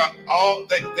all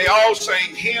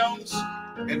sang hymns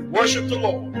and worshiped the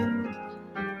Lord.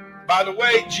 By the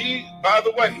way,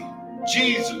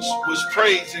 Jesus was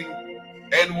praising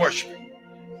and worshiping.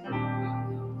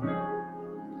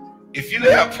 If you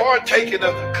have partaken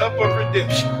of the cup of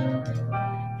redemption,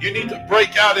 you need to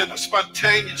break out in a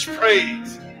spontaneous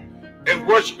praise and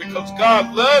worship, because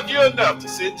God loved you enough to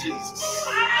send Jesus.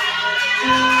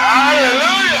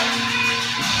 Hallelujah!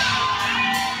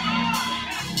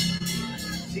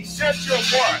 He set you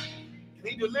apart, and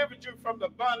he delivered you from the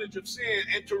bondage of sin,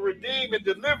 and to redeem and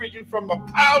deliver you from the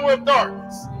power of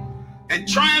darkness, and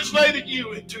translated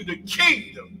you into the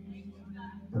kingdom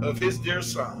of his dear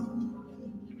Son.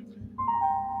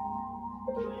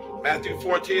 Matthew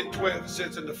 14:12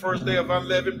 says, in the first day of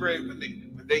unleavened bread,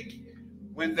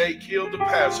 when they killed the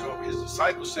Passover, his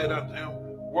disciples said unto him,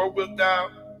 where wilt thou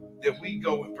that we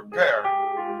go and prepare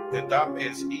that thou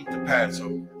mayest eat the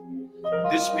Passover?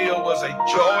 This meal was a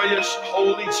joyous,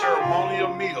 holy,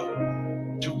 ceremonial meal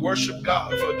to worship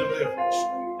God for deliverance.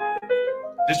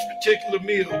 This particular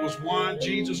meal was one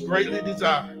Jesus greatly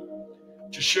desired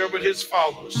to share with his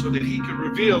followers so that he could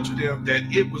reveal to them that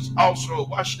it was also,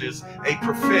 watch this, a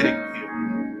prophetic meal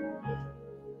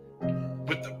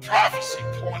with the prophecy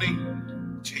pointing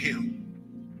to him.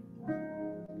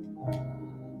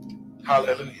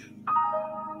 Hallelujah.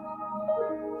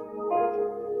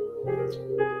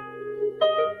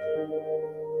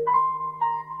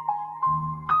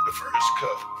 The first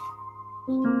cup.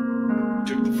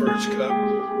 Took the first cup,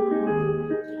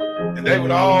 and they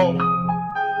would all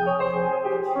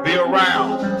be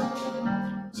around.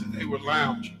 So they were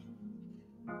lounging.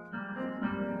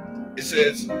 It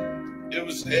says it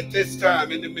was at this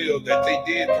time in the meal that they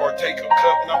did partake of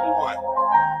cup number 1,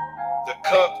 the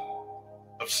cup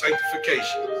of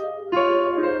sanctification.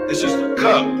 This is the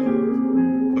cup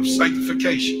of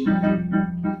sanctification.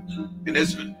 And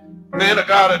as a man of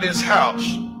God of this house,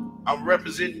 I'm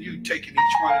representing you taking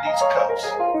each one of these cups.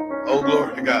 Oh,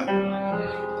 glory to God.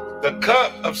 The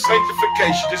cup of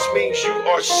sanctification. This means you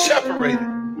are separated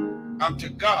unto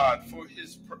God for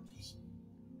his purpose.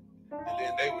 And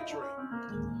then they would drink.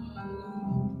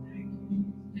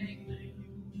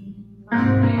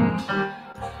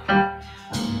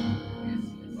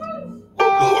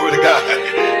 Oh, glory to God.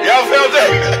 Y'all felt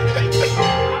that?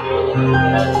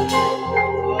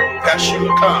 Pastor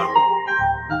come.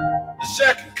 The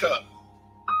second cup.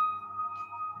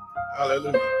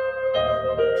 Hallelujah.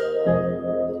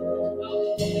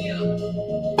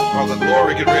 While the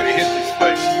glory get ready to hit this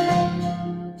place,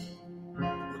 I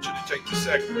want you to take the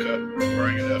second cup and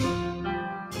bring it up.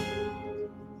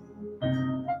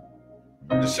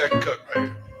 The second cup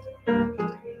right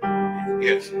here.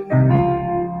 Yes.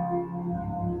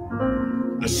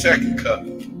 The second cup.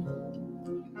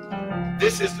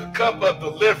 This is the cup of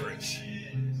deliverance.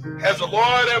 Has the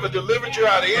Lord ever delivered you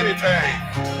out of anything?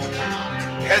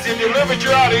 Has he delivered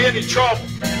you out of any trouble?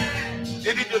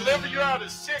 Did he deliver you out of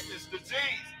sickness,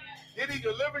 disease? Did he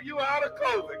deliver you out of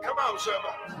COVID? Come on,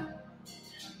 somebody.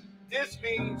 This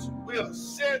means we are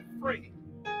set free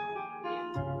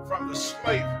from the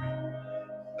slavery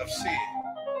of sin.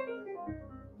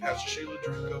 Pastor Sheila,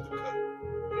 drink of the cup.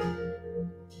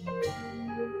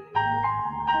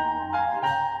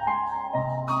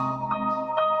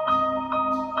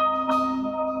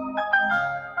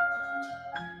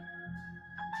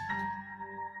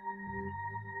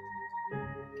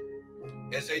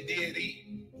 As they did eat,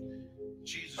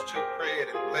 Jesus took bread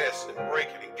and blessed and broke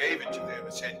it and gave it to them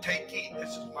and said, take, eat,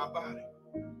 this is my body.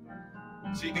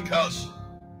 See, because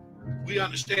we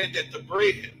understand that the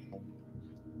bread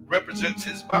represents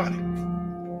his body.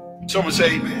 Someone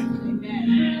say amen.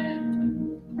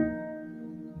 Amen.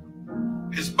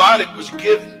 His body was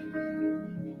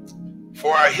given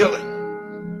for our healing.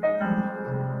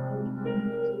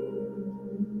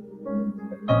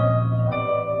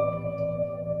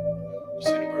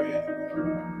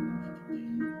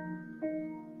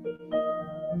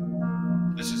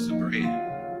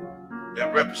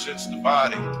 Represents the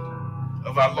body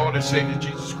of our Lord and Savior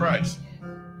Jesus Christ.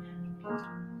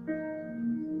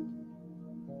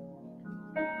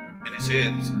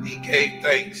 says he gave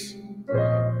thanks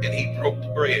and he broke the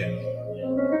bread.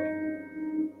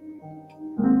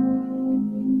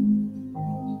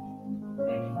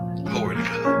 Glory to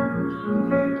God.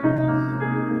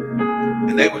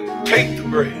 And they would take the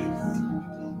bread.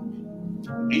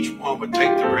 Each one would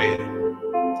take the bread.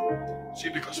 See,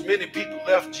 because many people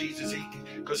left Jesus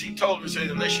because he told them, said,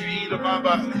 unless you eat of my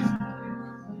body,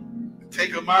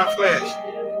 take of my flesh.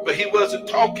 But he wasn't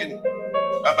talking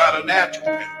about a natural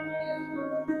thing.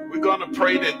 We're going to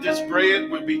pray that this bread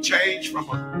will be changed from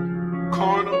a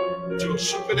carnal to a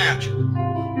supernatural.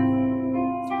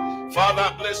 Father,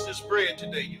 I bless this bread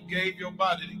today. You gave your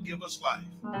body to give us life.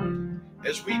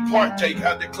 As we partake,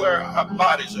 I declare our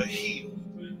bodies are healed.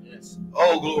 Yes.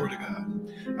 Oh, glory to God.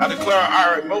 I declare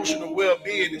our emotional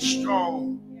well-being is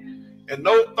strong, and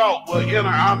no thought will enter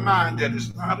our mind that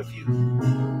is not of you.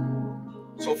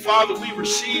 So, Father, we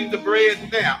receive the bread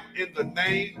now in the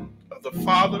name of the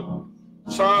Father,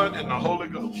 Son, and the Holy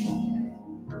Ghost.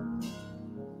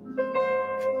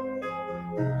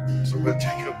 So we'll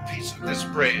take a piece of this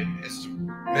bread as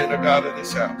men of God in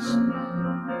this house,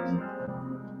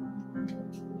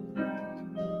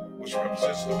 which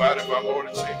represents the body of our Lord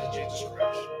and Savior Jesus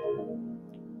Christ.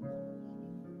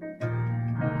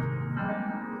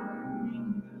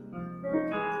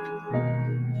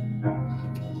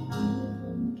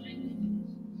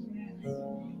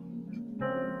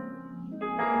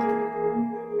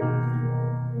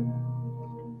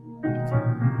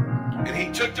 And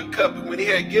he took the cup, and when he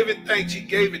had given thanks, he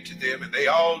gave it to them, and they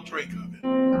all drank of it.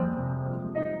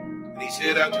 And he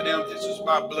said unto them, this is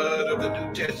my blood of the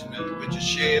New Testament, which is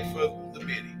shed for the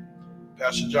many.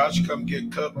 Pastor Josh, come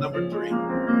get cup number 3.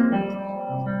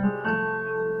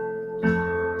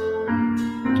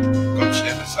 Come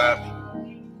stand beside me.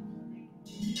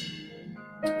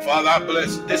 Father, I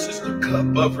bless. This is the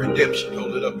cup of redemption.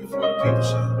 Hold it up before the people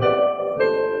say.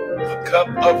 The cup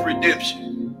of redemption.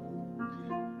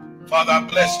 Father, I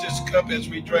bless this cup as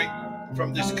we drink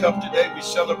from this cup today. We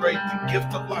celebrate the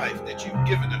gift of life that you've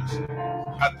given us.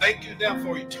 I thank you now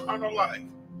for eternal life,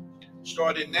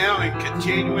 starting now and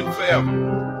continuing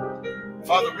forever.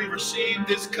 Father, we receive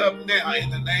this cup now in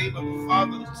the name of the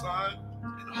Father, the Son,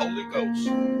 and the Holy Ghost.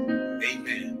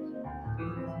 Amen.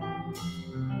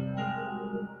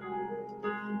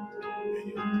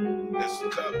 That's the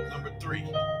cup number 3.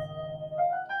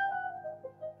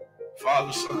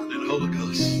 Father, Son, and Holy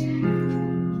Ghost.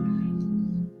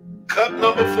 Cup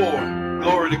number 4.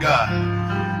 Glory to God.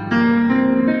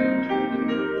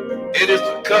 It is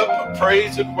the cup of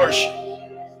praise and worship.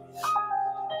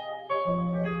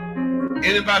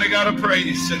 Anybody got a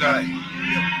praise tonight?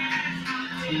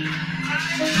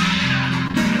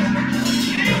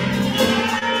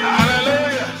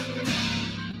 Hallelujah.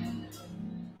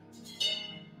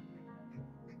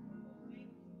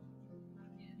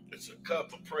 It's a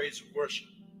cup of praise and worship.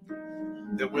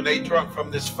 That when they drank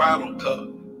from this final cup,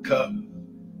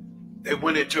 they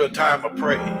went into a time of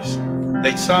praise.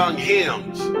 They sung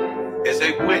hymns as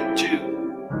they went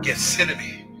to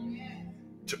Gethsemane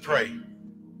to pray.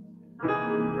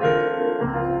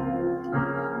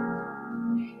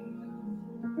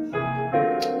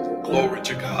 Glory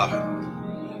to God.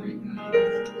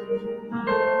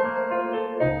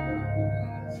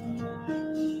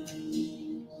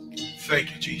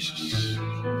 Thank you, Jesus.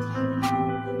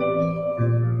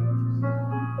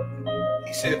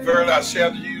 He said, verily I say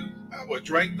unto you, I will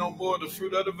drink no more of the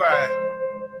fruit of the vine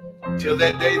till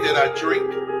that day that I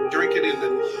drink it in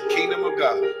the kingdom of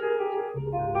God.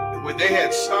 And when they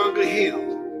had sung a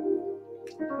hymn,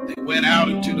 they went out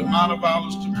into the Mount of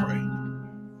Olives to pray.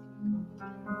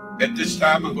 At this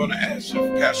time, I'm going to ask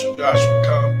if Pastor Josh will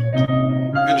come,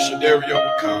 Minister Dario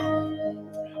will come.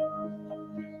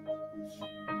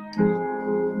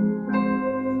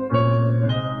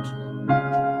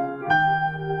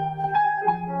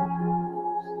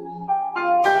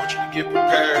 Get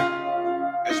prepared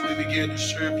as we begin to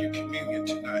serve you communion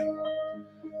tonight.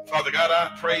 Father God,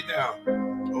 I pray now.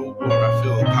 Oh Lord, I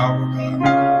feel the power of God.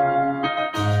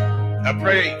 I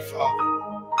pray, Father,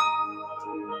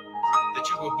 that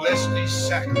you will bless these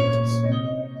sacraments.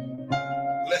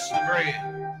 Bless the bread,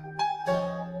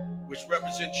 which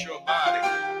represents your body,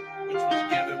 which was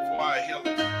given for our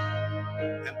healing.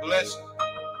 And bless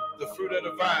the fruit of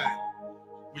the vine,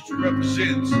 which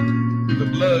represents the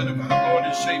blood of our Lord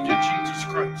and Savior Jesus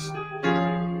Christ,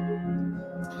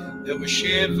 that was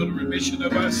shed for the remission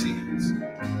of our sins.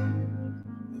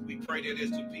 And we pray that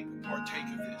as the people partake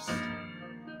of this,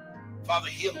 Father,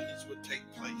 healings will take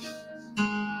place.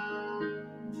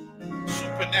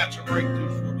 Supernatural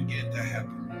breakthroughs will begin to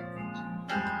happen.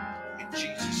 In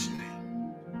Jesus' name.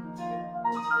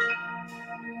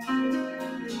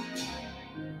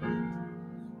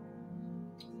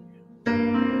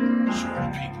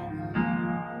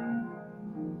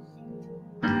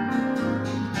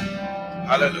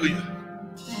 Hallelujah.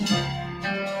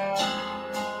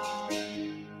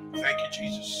 Thank you,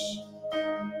 Jesus.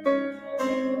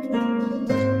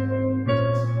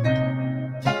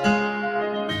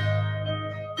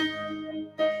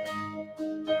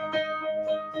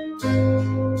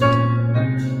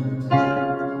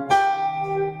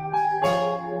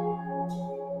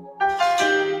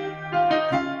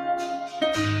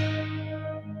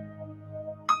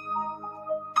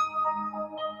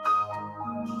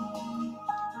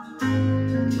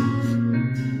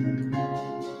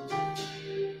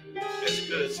 That's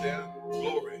good, Sam.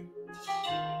 Glory.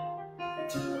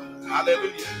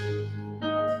 Hallelujah.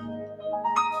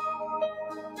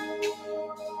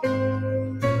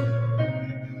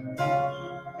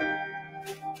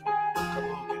 Come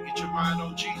on, get your mind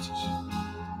on Jesus.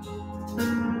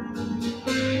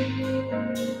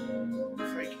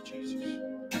 Thank you, Jesus.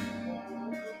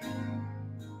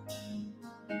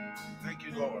 Thank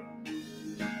you, Lord.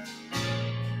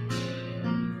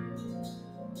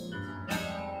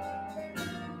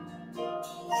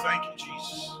 Thank you,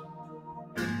 Jesus.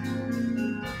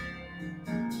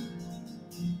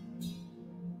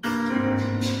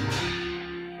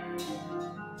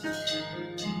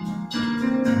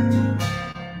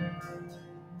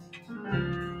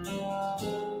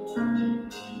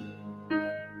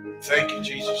 Thank you,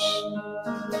 Jesus.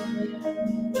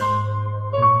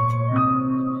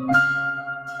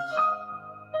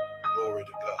 Glory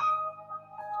to God.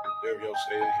 There you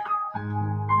say it here.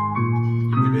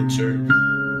 You've been served.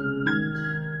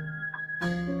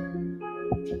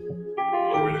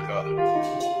 Glory to God.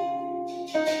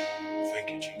 Thank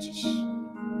you, Jesus.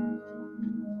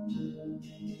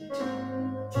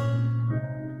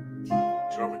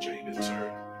 Drummer J, you've been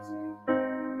served.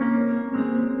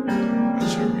 I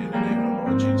serve you in the name of the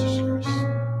Lord Jesus Christ.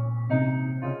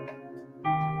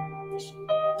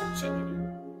 Sit down.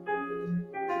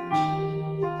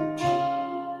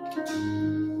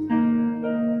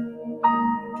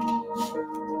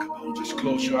 Come on, just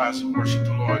close your eyes and worship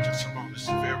the Lord just a moment. It's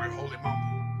a very holy moment.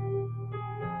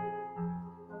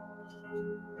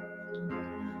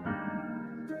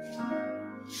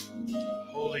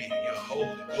 Holy, you're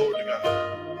holy. Glory to God.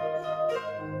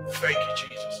 Thank you,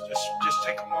 Jesus. Just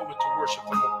take a moment to worship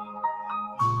the Lord.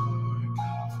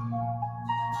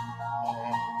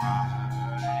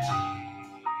 Almighty,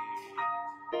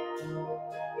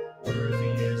 worthy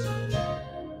is it.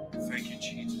 Thank you,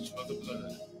 Jesus, for the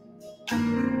blood.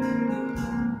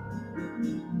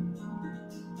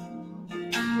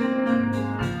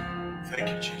 Thank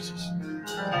you, Jesus.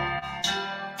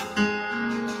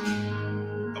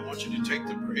 I want you to take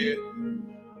the bread,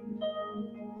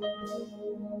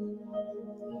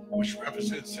 which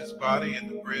represents his body, and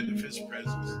the bread of his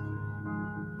presence.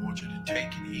 I want you to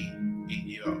take and eat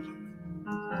ye of it.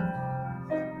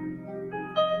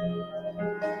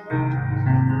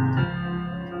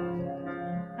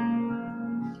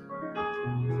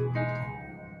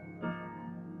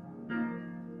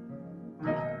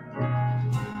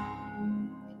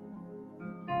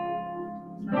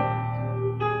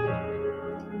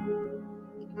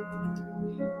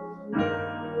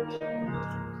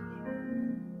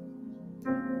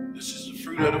 This is the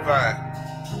fruit of the vine,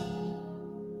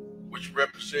 which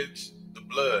represents the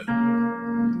blood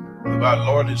of our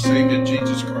Lord and Savior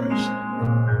Jesus Christ,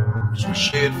 which was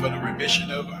shed for the remission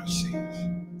of our sins.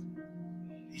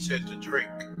 He said to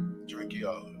drink ye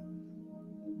all of it.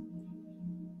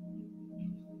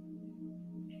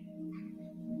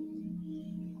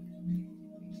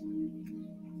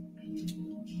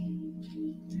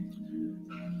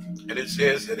 And it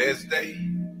says that as they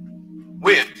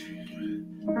went,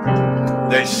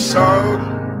 they sung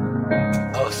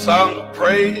a song of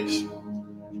praise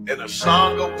and a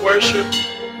song of worship.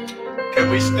 Can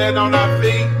we stand on our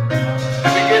feet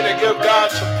and begin to give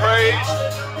God some praise?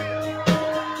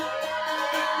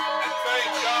 And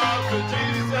thank God for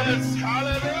Jesus.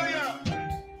 Hallelujah.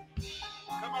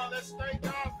 Come on, let's thank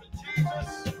God for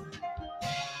Jesus.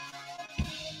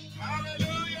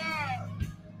 Hallelujah.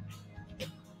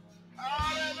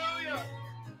 Hallelujah.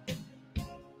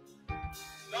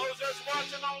 Those that's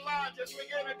watching online, just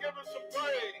begin to give him some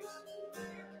praise.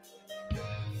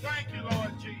 Thank you,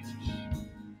 Lord Jesus.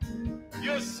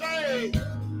 You're saved.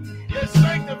 You're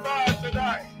sanctified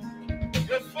tonight.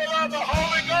 You're full of the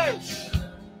Holy Ghost.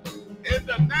 In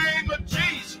the name of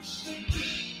Jesus.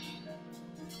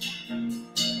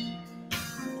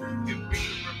 If we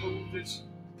remove this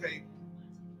table,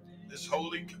 this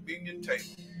Holy Communion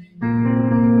table,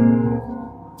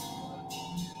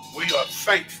 we are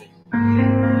thankful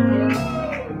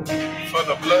for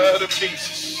the blood of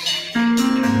Jesus.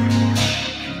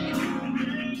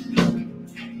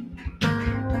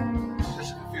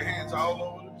 hands all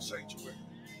over the sanctuary.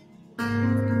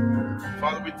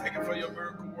 Father, we thank you for your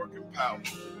miracle working power.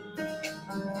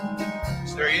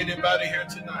 Is there anybody here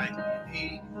tonight who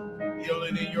need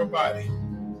healing in your body?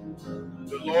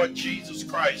 The Lord Jesus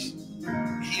Christ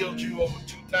healed you over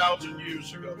 2,000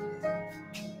 years ago.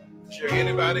 Is there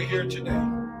anybody here today?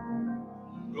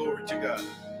 Glory to God.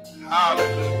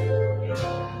 Hallelujah.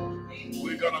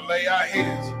 We're going to lay our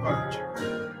hands upon you.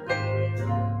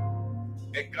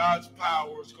 And God's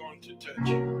power is going to touch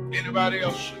you. Anybody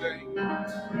else today?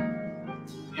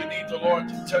 You need the Lord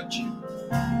to touch you.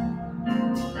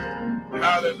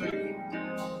 Hallelujah.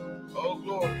 Oh,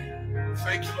 glory.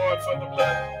 Thank you, Lord, for the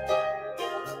blood.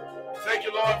 Thank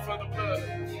you, Lord, for the blood.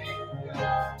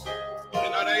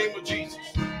 In the name of Jesus.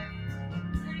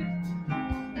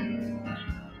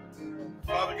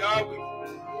 Father God, we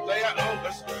lay out, oh,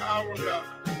 that's the power of God.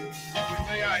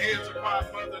 We lay our hands upon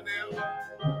Mother now.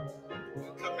 We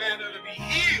command her to be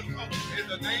healed in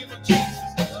the name of Jesus.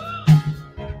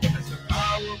 That's the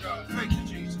power of God. Thank you,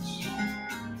 Jesus.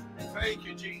 Thank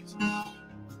you, Jesus.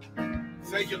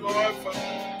 Thank you, Lord, for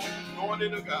the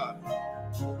anointing of God.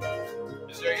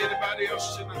 Is there anybody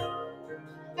else tonight?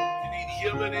 You need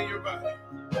healing in your body.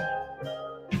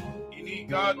 You need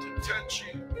God to touch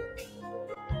you.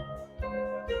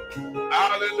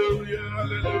 Hallelujah,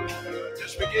 hallelujah.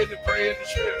 Just begin to pray in the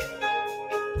Spirit.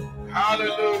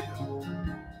 Hallelujah.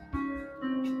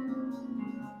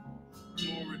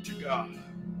 Glory to God.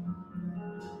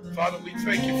 Father, we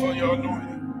thank you for your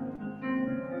anointing.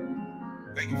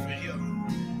 Thank you for healing.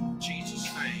 In Jesus'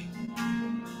 name.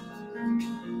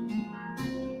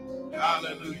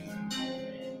 Hallelujah.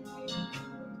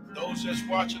 Those that's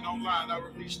watching online, I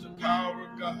release the power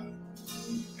of God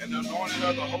and the anointing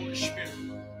of the Holy Spirit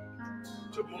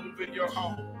to move in your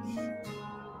home.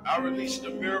 I release the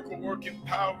miracle working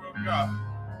power of God.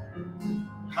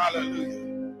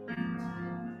 Hallelujah.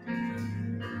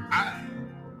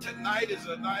 Tonight is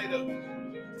a night of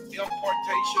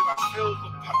impartation. I feel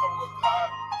the power of God.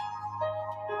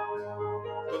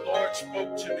 The Lord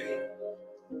spoke to me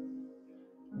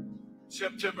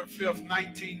September 5th,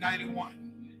 1991.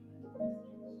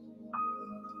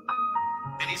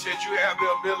 And he said, you have the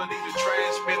ability to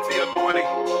transmit the anointing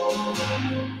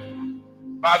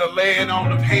by the laying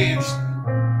on of hands.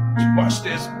 Watch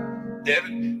this,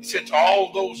 Devin. He said, to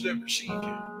all those that receive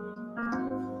you.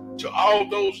 To all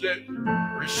those that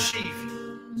receive you.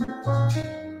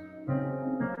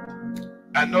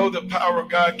 I know the power of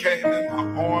God came in my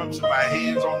arms and my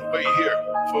hands on the way here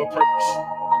for a purpose.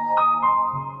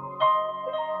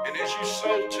 And as you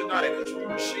sow tonight, as we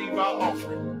receive our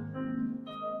offering,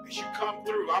 as you come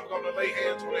through, I'm going to lay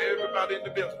hands on everybody in the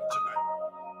building tonight.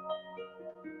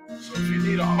 So if you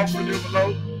need an offering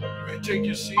envelope, you may take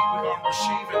your seat. We're going to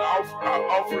receive our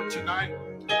offering tonight.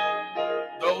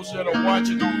 Those that are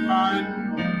watching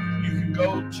online, you can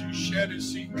go to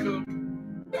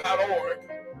ShannonCCook.org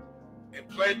and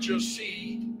plant your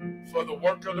seed for the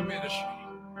work of the ministry.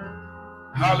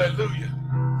 Hallelujah.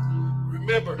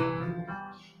 Remember,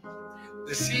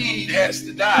 the seed has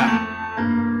to die.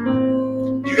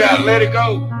 You got to let it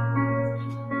go.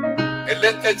 And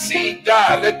let that seed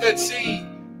die. Let that seed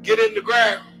get in the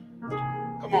ground.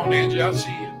 Come on, Angie, I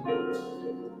see you.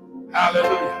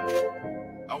 Hallelujah.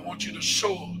 I want you to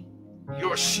sow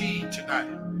your seed tonight.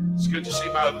 It's good to see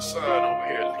my other son over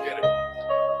here. Look at him.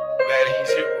 Glad he's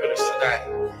here with us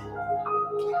tonight.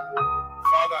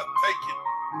 Father, I thank you.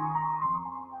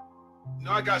 You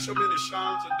know, I got so many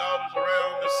sons and daughters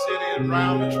around this city and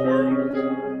around this world.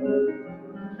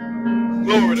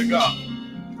 Glory to God.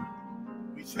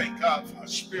 We thank God for our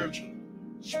spiritual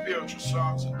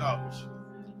sons and daughters.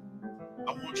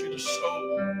 I want you to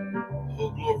sow,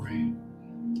 oh glory,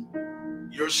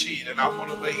 your seed, and I want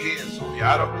to lay hands on you.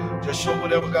 I don't just sow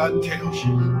whatever God tells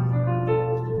you.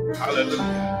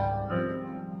 Hallelujah.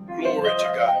 Glory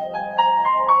to God.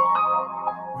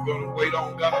 We're going to wait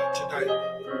on God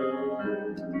tonight.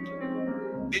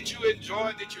 Did you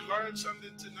enjoy? Did you learn something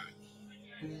tonight?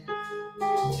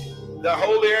 The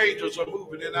holy angels are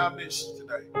moving in our midst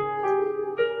today.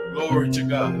 Glory to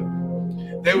God.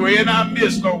 They were in our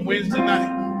midst on Wednesday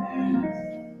night,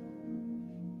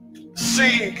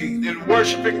 singing and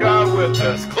worshiping God with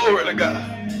us. Glory to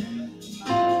God.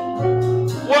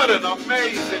 What an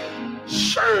amazing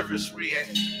service we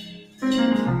had.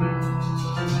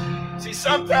 See,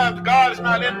 sometimes God is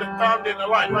not in the thunder and the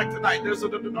light like tonight. There's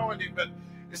an anointing, but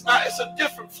it's a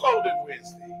different flow than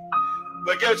Wednesday.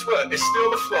 But guess what? It's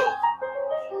still a flow.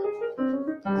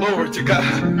 Glory to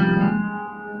God.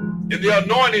 And the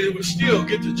anointing will still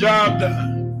get the job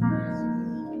done.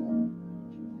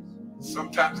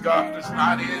 Sometimes God is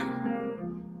not in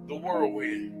the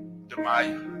whirlwind.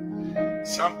 Demaya.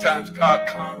 Sometimes God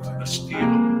comes in a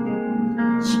still,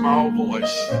 small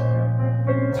voice.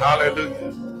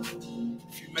 Hallelujah.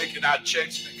 If you're making out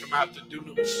checks, make them out to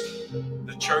Dunamis,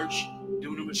 the church,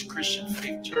 Dunamis Christian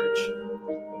Faith Church.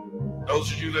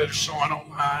 Those of you that are sewing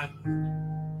online,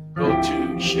 go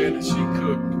to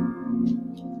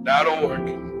ShannonCCook.org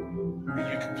and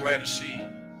you can plant a seed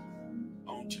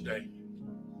on today.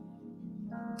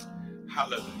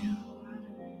 Hallelujah.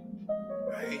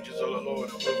 The angels of the Lord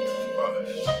are moving for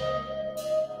us.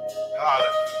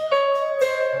 Hallelujah.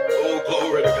 Oh,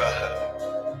 glory to God.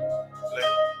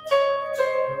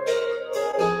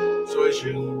 So as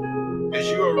you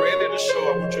are ready to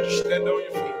sow, I want you to stand on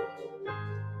your feet.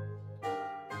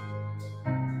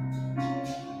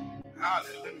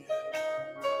 Hallelujah.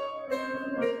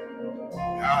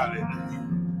 Hallelujah.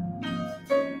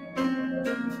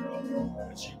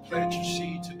 As you plant your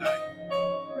seed tonight,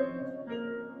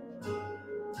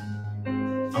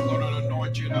 I'm going to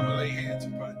anoint you and I'm going to lay hands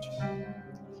upon you.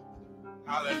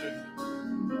 Hallelujah.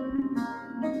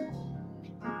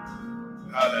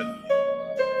 Hallelujah.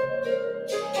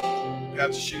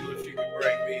 Pastor Sheila, if you could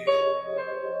bring me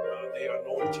the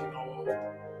anointing oil.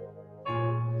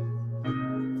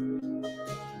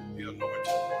 The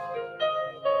anointing oil.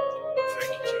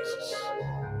 Thank you, Jesus.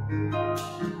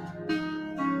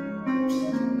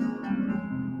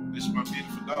 This is my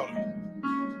beautiful daughter.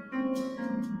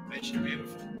 Ain't she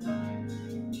beautiful?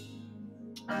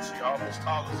 She almost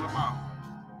tall as her mom.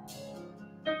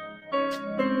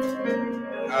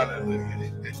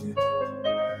 Hallelujah.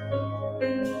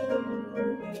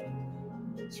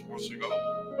 She wants to go.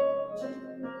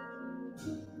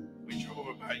 We drove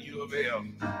her by U of L.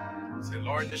 I said,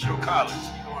 Lord, this your college.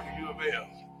 You're going to U of L.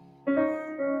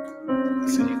 I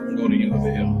said, you can go to U of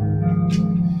L.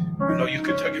 I know you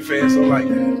Kentucky fans don't like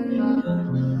that.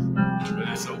 But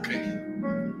it's okay.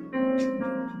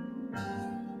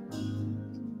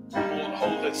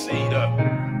 Hold that seed up.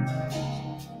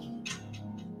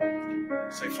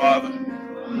 Say, Father,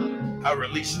 I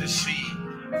release this seed.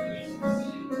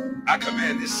 I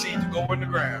command this seed to go in the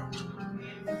ground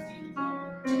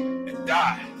and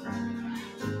die.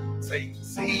 Say,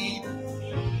 seed,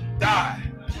 die.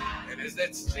 And as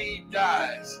that seed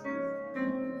dies,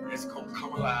 it's going to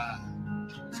come alive.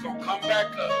 It's going to come back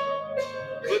up.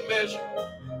 Good measure.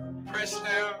 Press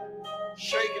down.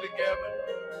 Shake it together.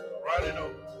 Run it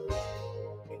over.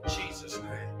 In Jesus'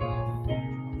 name. I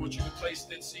want you to place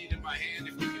that seed in my hand.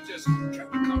 If you could just kind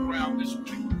of come around this way.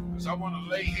 Because I want to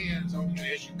lay hands on you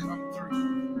as you come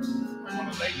through. I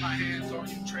want to lay my hands on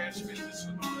you, transmit this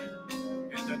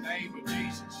anointing. In the name of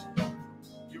Jesus.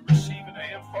 You're receiving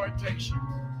an impartation.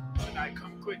 Tonight,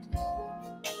 come quickly.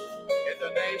 In the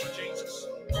name of Jesus,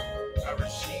 I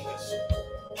receive this.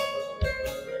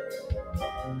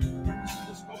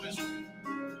 Let's go this way.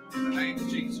 In the name of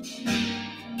Jesus. In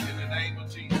the name of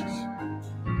Jesus.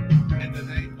 In the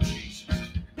name of Jesus.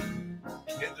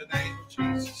 In the name of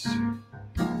Jesus.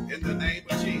 In the name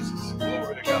of Jesus.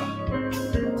 Glory to God.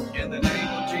 In the name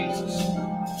of Jesus.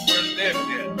 Where's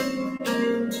David?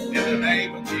 In the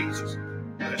name of Jesus.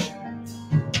 Bless you.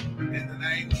 In the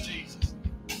name of Jesus.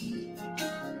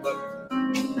 Love you.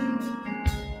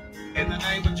 In the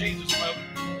name of Jesus, mother,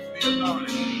 be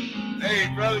anointed.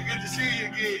 Hey, brother, good to see you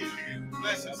again.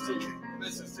 Blessings to you.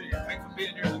 Blessings to you. Thanks for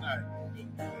being here tonight.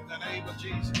 In the name of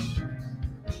Jesus.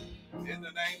 In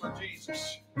the name of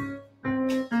Jesus.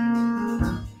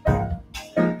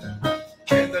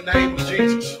 In the name of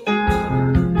Jesus. In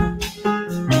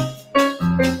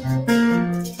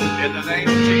the name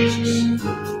of Jesus. In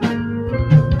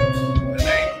the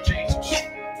name of Jesus.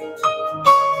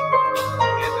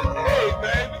 Hey,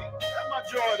 baby, how my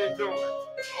Jordan doing?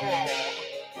 Oh,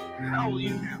 how old are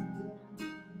you now?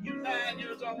 You 9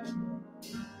 years old?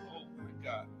 Oh, my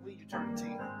God. When you turn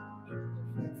 10?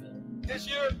 This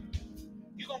year?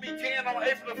 You're going to be 10 on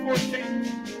April the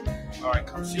 14th? All right,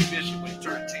 come see Bishop when you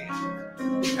turn 10.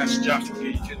 Pastor Joshua will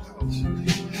give you $10.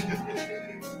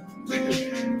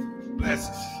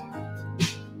 Blessings.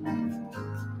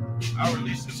 I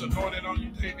release this anointing on you,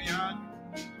 Davion.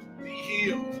 Be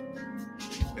healed.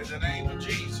 In the name of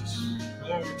Jesus.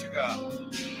 Glory to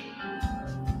God.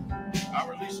 I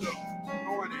release the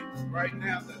anointing right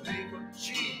now in the name of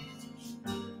Jesus.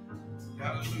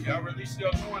 Hallelujah. I release the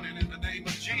anointing in the name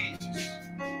of Jesus.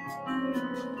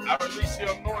 I release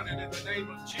the anointing in the name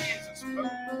of Jesus.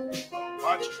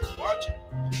 Watch it. Watch it.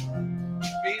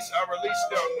 Peace. I release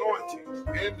the anointing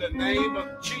in the name of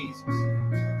Jesus.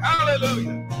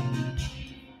 Hallelujah.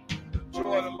 The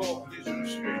joy of the Lord is your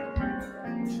strength.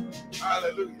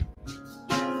 Hallelujah.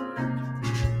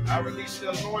 I release the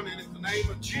anointing in the name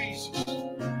of Jesus.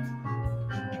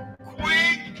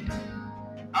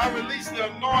 I release the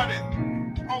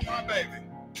anointing on my baby.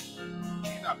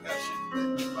 He's not that shit.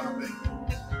 My baby.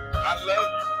 I love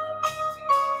you.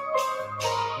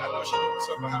 I know she's doing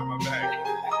something behind my back.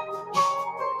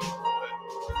 But,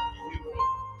 you know,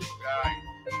 God,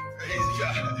 praise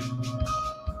God.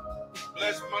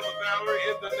 Bless Mother Valerie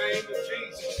in the name of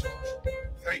Jesus.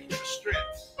 Thank you for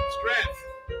strength. Strength.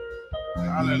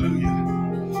 Hallelujah.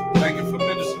 Thank you for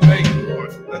Minister Megan,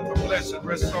 Lord. Let the blessing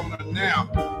rest on her now.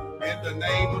 In the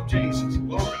name of Jesus.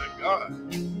 Glory to God.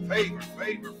 Favor,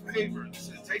 favor, favor.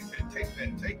 Take that, take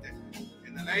that, take that.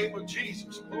 In the name of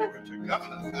Jesus. Glory to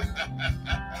God.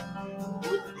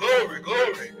 Glory,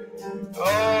 glory.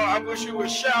 Oh, I wish you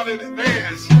would shout in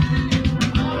advance.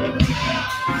 Glory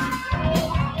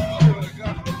to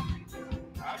God.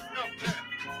 I felt that.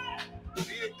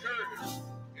 Be encouraged.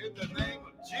 In the name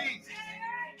of Jesus.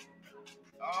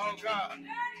 Oh, God.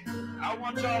 I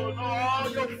want y'all to know all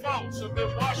your faults have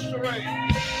been washed away.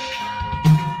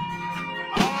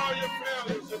 All your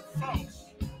failures and faults.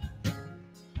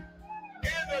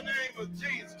 In the name of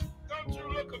Jesus. Don't you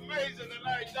look amazing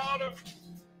tonight, daughter?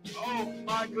 Oh,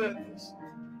 my goodness.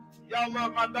 Y'all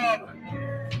love my daughter.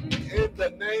 In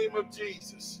the name of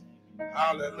Jesus.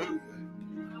 Hallelujah.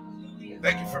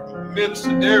 Thank you for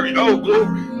Minister Darian. Oh,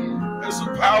 glory. That's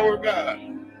the power of God.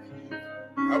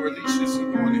 I release this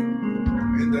morning.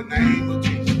 In the name of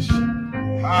Jesus.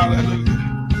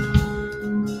 Hallelujah.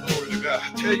 Glory to God. I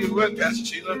tell you what, Pastor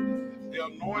Sheila, the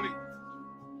anointing,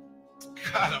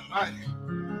 God Almighty,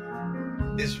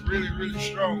 is really, really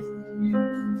strong.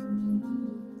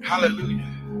 Hallelujah.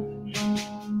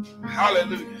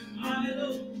 Hallelujah.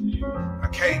 I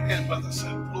came in, but I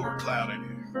said, Lord, cloud in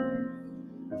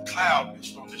here. Cloud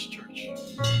is on this church.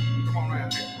 Come on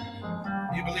around here.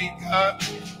 You believe God?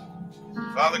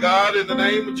 Father God, in the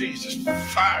name of Jesus,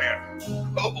 fire.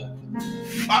 Oh,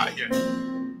 fire.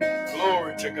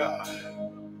 Glory to God.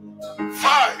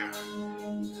 Fire.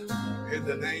 In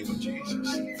the name of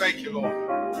Jesus. Thank you, Lord.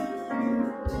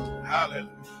 Hallelujah.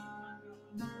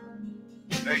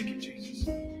 Thank you, Jesus.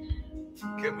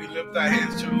 Can we lift our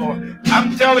hands to the Lord?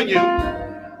 I'm telling you,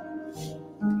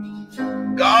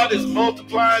 God is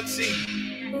multiplying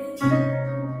seed.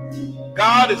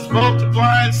 God is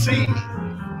multiplying seed.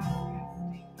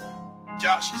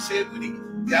 Joshua said when he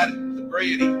got the bread,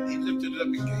 he lifted it up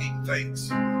and gave thanks.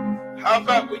 How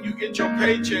about when you get your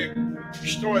paycheck, you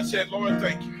store and say, Lord,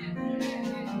 thank you.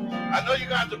 I know you're going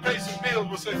to have to pay some bills,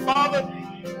 but say, Father,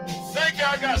 thank you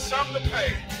I got something to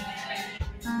pay.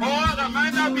 Lord, I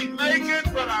might not be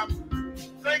making, but I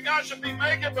think I should be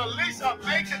making, but at least I'm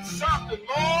making something.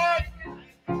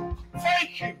 Lord,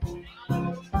 thank you.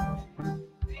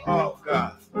 Oh,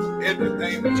 God, in the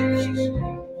name of Jesus,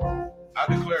 I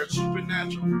declare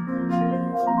supernatural,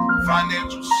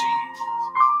 financial seeds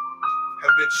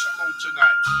have been sown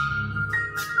tonight.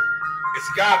 It's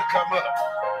got to come up.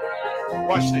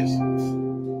 Watch this.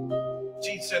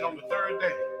 Jesus said on the third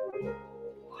day,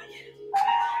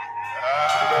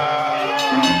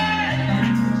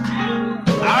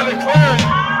 I declare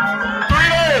 3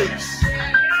 days,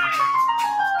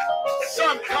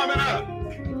 something coming up.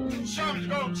 Something's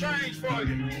going to change for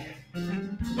you.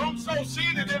 Don't sow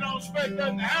seed and then don't expect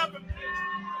nothing to happen.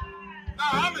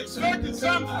 Now, I'm expecting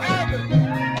something to happen.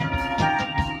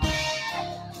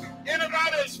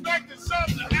 Anybody expecting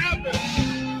something to happen?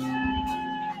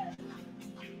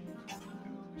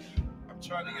 I'm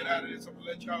trying to get out of this. I'm going to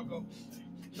let y'all go.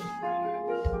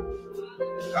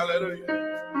 Hallelujah.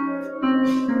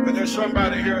 But there's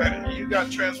somebody here, you got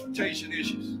transportation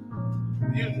issues.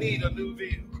 You need a new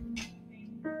vehicle.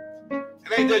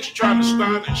 It ain't that you're trying to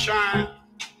stun and shine,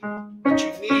 but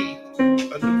you need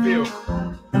a new vehicle.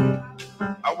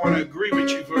 I want to agree with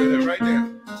you for that right there.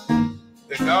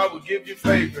 That God will give you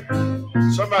favor.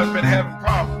 Somebody's been having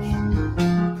problems.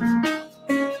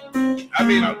 I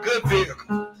mean, a good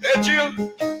vehicle. That's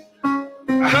you?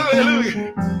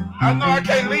 Hallelujah. I know I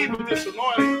can't leave with this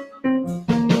anointing.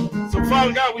 So,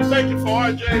 Father God, we thank you for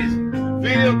RJ's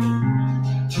vehicle.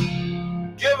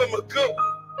 Give him a good one.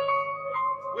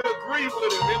 We agree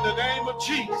with him in the name of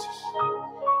Jesus.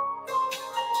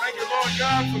 Thank you, Lord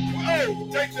God, for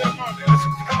take that money. That's the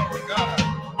power of God.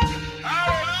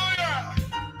 Hallelujah.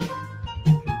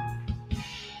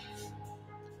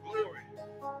 Glory.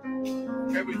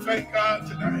 Can we thank God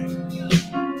tonight?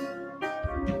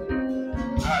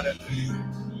 Hallelujah.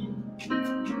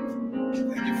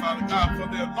 Thank you, Father God, for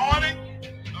the anointing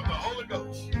of the Holy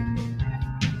Ghost.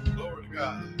 Glory to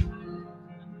God.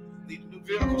 Need a new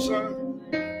vehicle, son?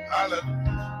 Hallelujah.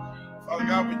 Father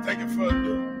God, we thank you for a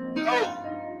new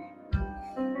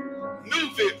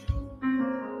vehicle.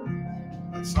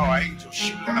 I saw an angel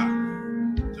shoot out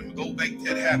to Go make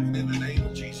that happen in the name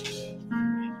of Jesus.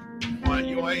 One of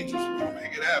your angels will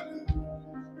make it happen.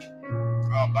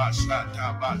 God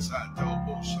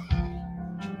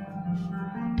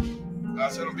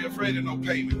said, don't be afraid of no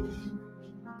payment.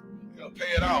 He'll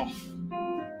pay it off.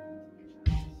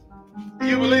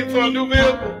 You believe for a new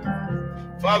vehicle?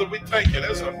 Father, we thank you.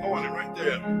 That's an anointing right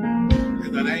there.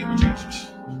 In the name of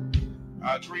Jesus.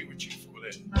 I agree with you for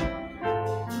that.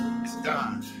 It's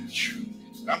done.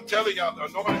 I'm telling y'all, the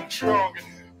anointing is strong in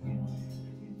here.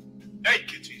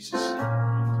 Thank you, Jesus.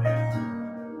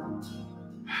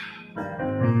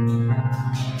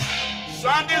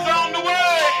 Sunday's on the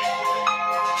way.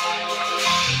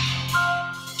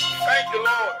 Thank you,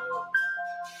 Lord.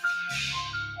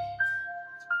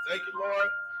 Thank you, Lord.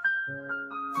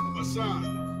 For my son,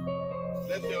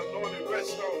 let the anointing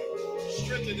rest on him.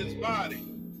 Strengthen his body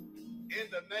in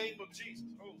the name of Jesus.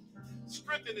 Oh,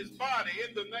 strengthen his body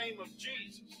in the name of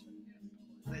Jesus.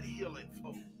 Let healing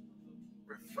flow.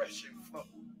 Refreshing flow.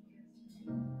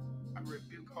 I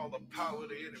rebuke all the power of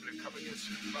the enemy to come against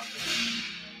his body.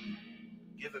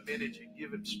 Give him energy.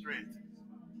 Give him strength.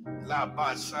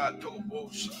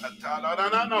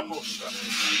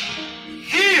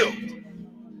 Healed.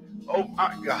 Oh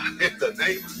my God, in the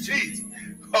name of Jesus.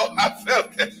 Oh, I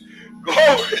felt that.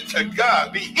 Glory to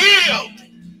God. Be healed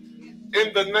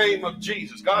in the name of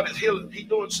Jesus. God is healing. He's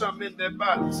doing something in that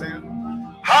body, Sam.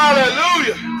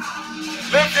 Hallelujah.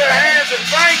 Lift your hands and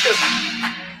thank him.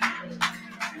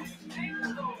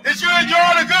 Did you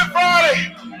enjoy the Good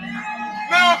Friday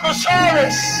miracle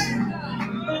service?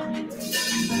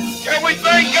 Can we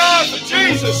thank God for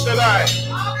Jesus tonight?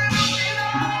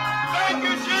 Thank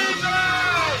you, Jesus.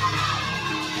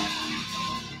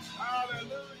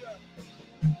 Hallelujah.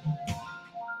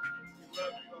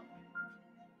 Love you.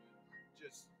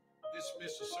 Just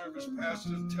dismiss the service,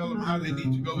 pastor, and tell them how they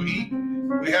need to go eat.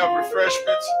 We have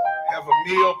refreshments, have a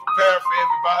meal prepared for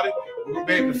everybody. We're going to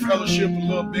be able to fellowship a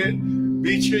little bit.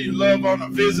 Be sure you love on the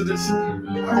visitors.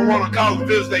 I don't want to call them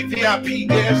visitors, they VIP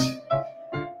guests.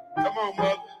 Come on,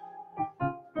 mother.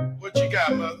 What you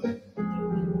got, mother?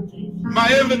 My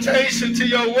invitation to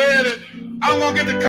your wedding, I'm going to get the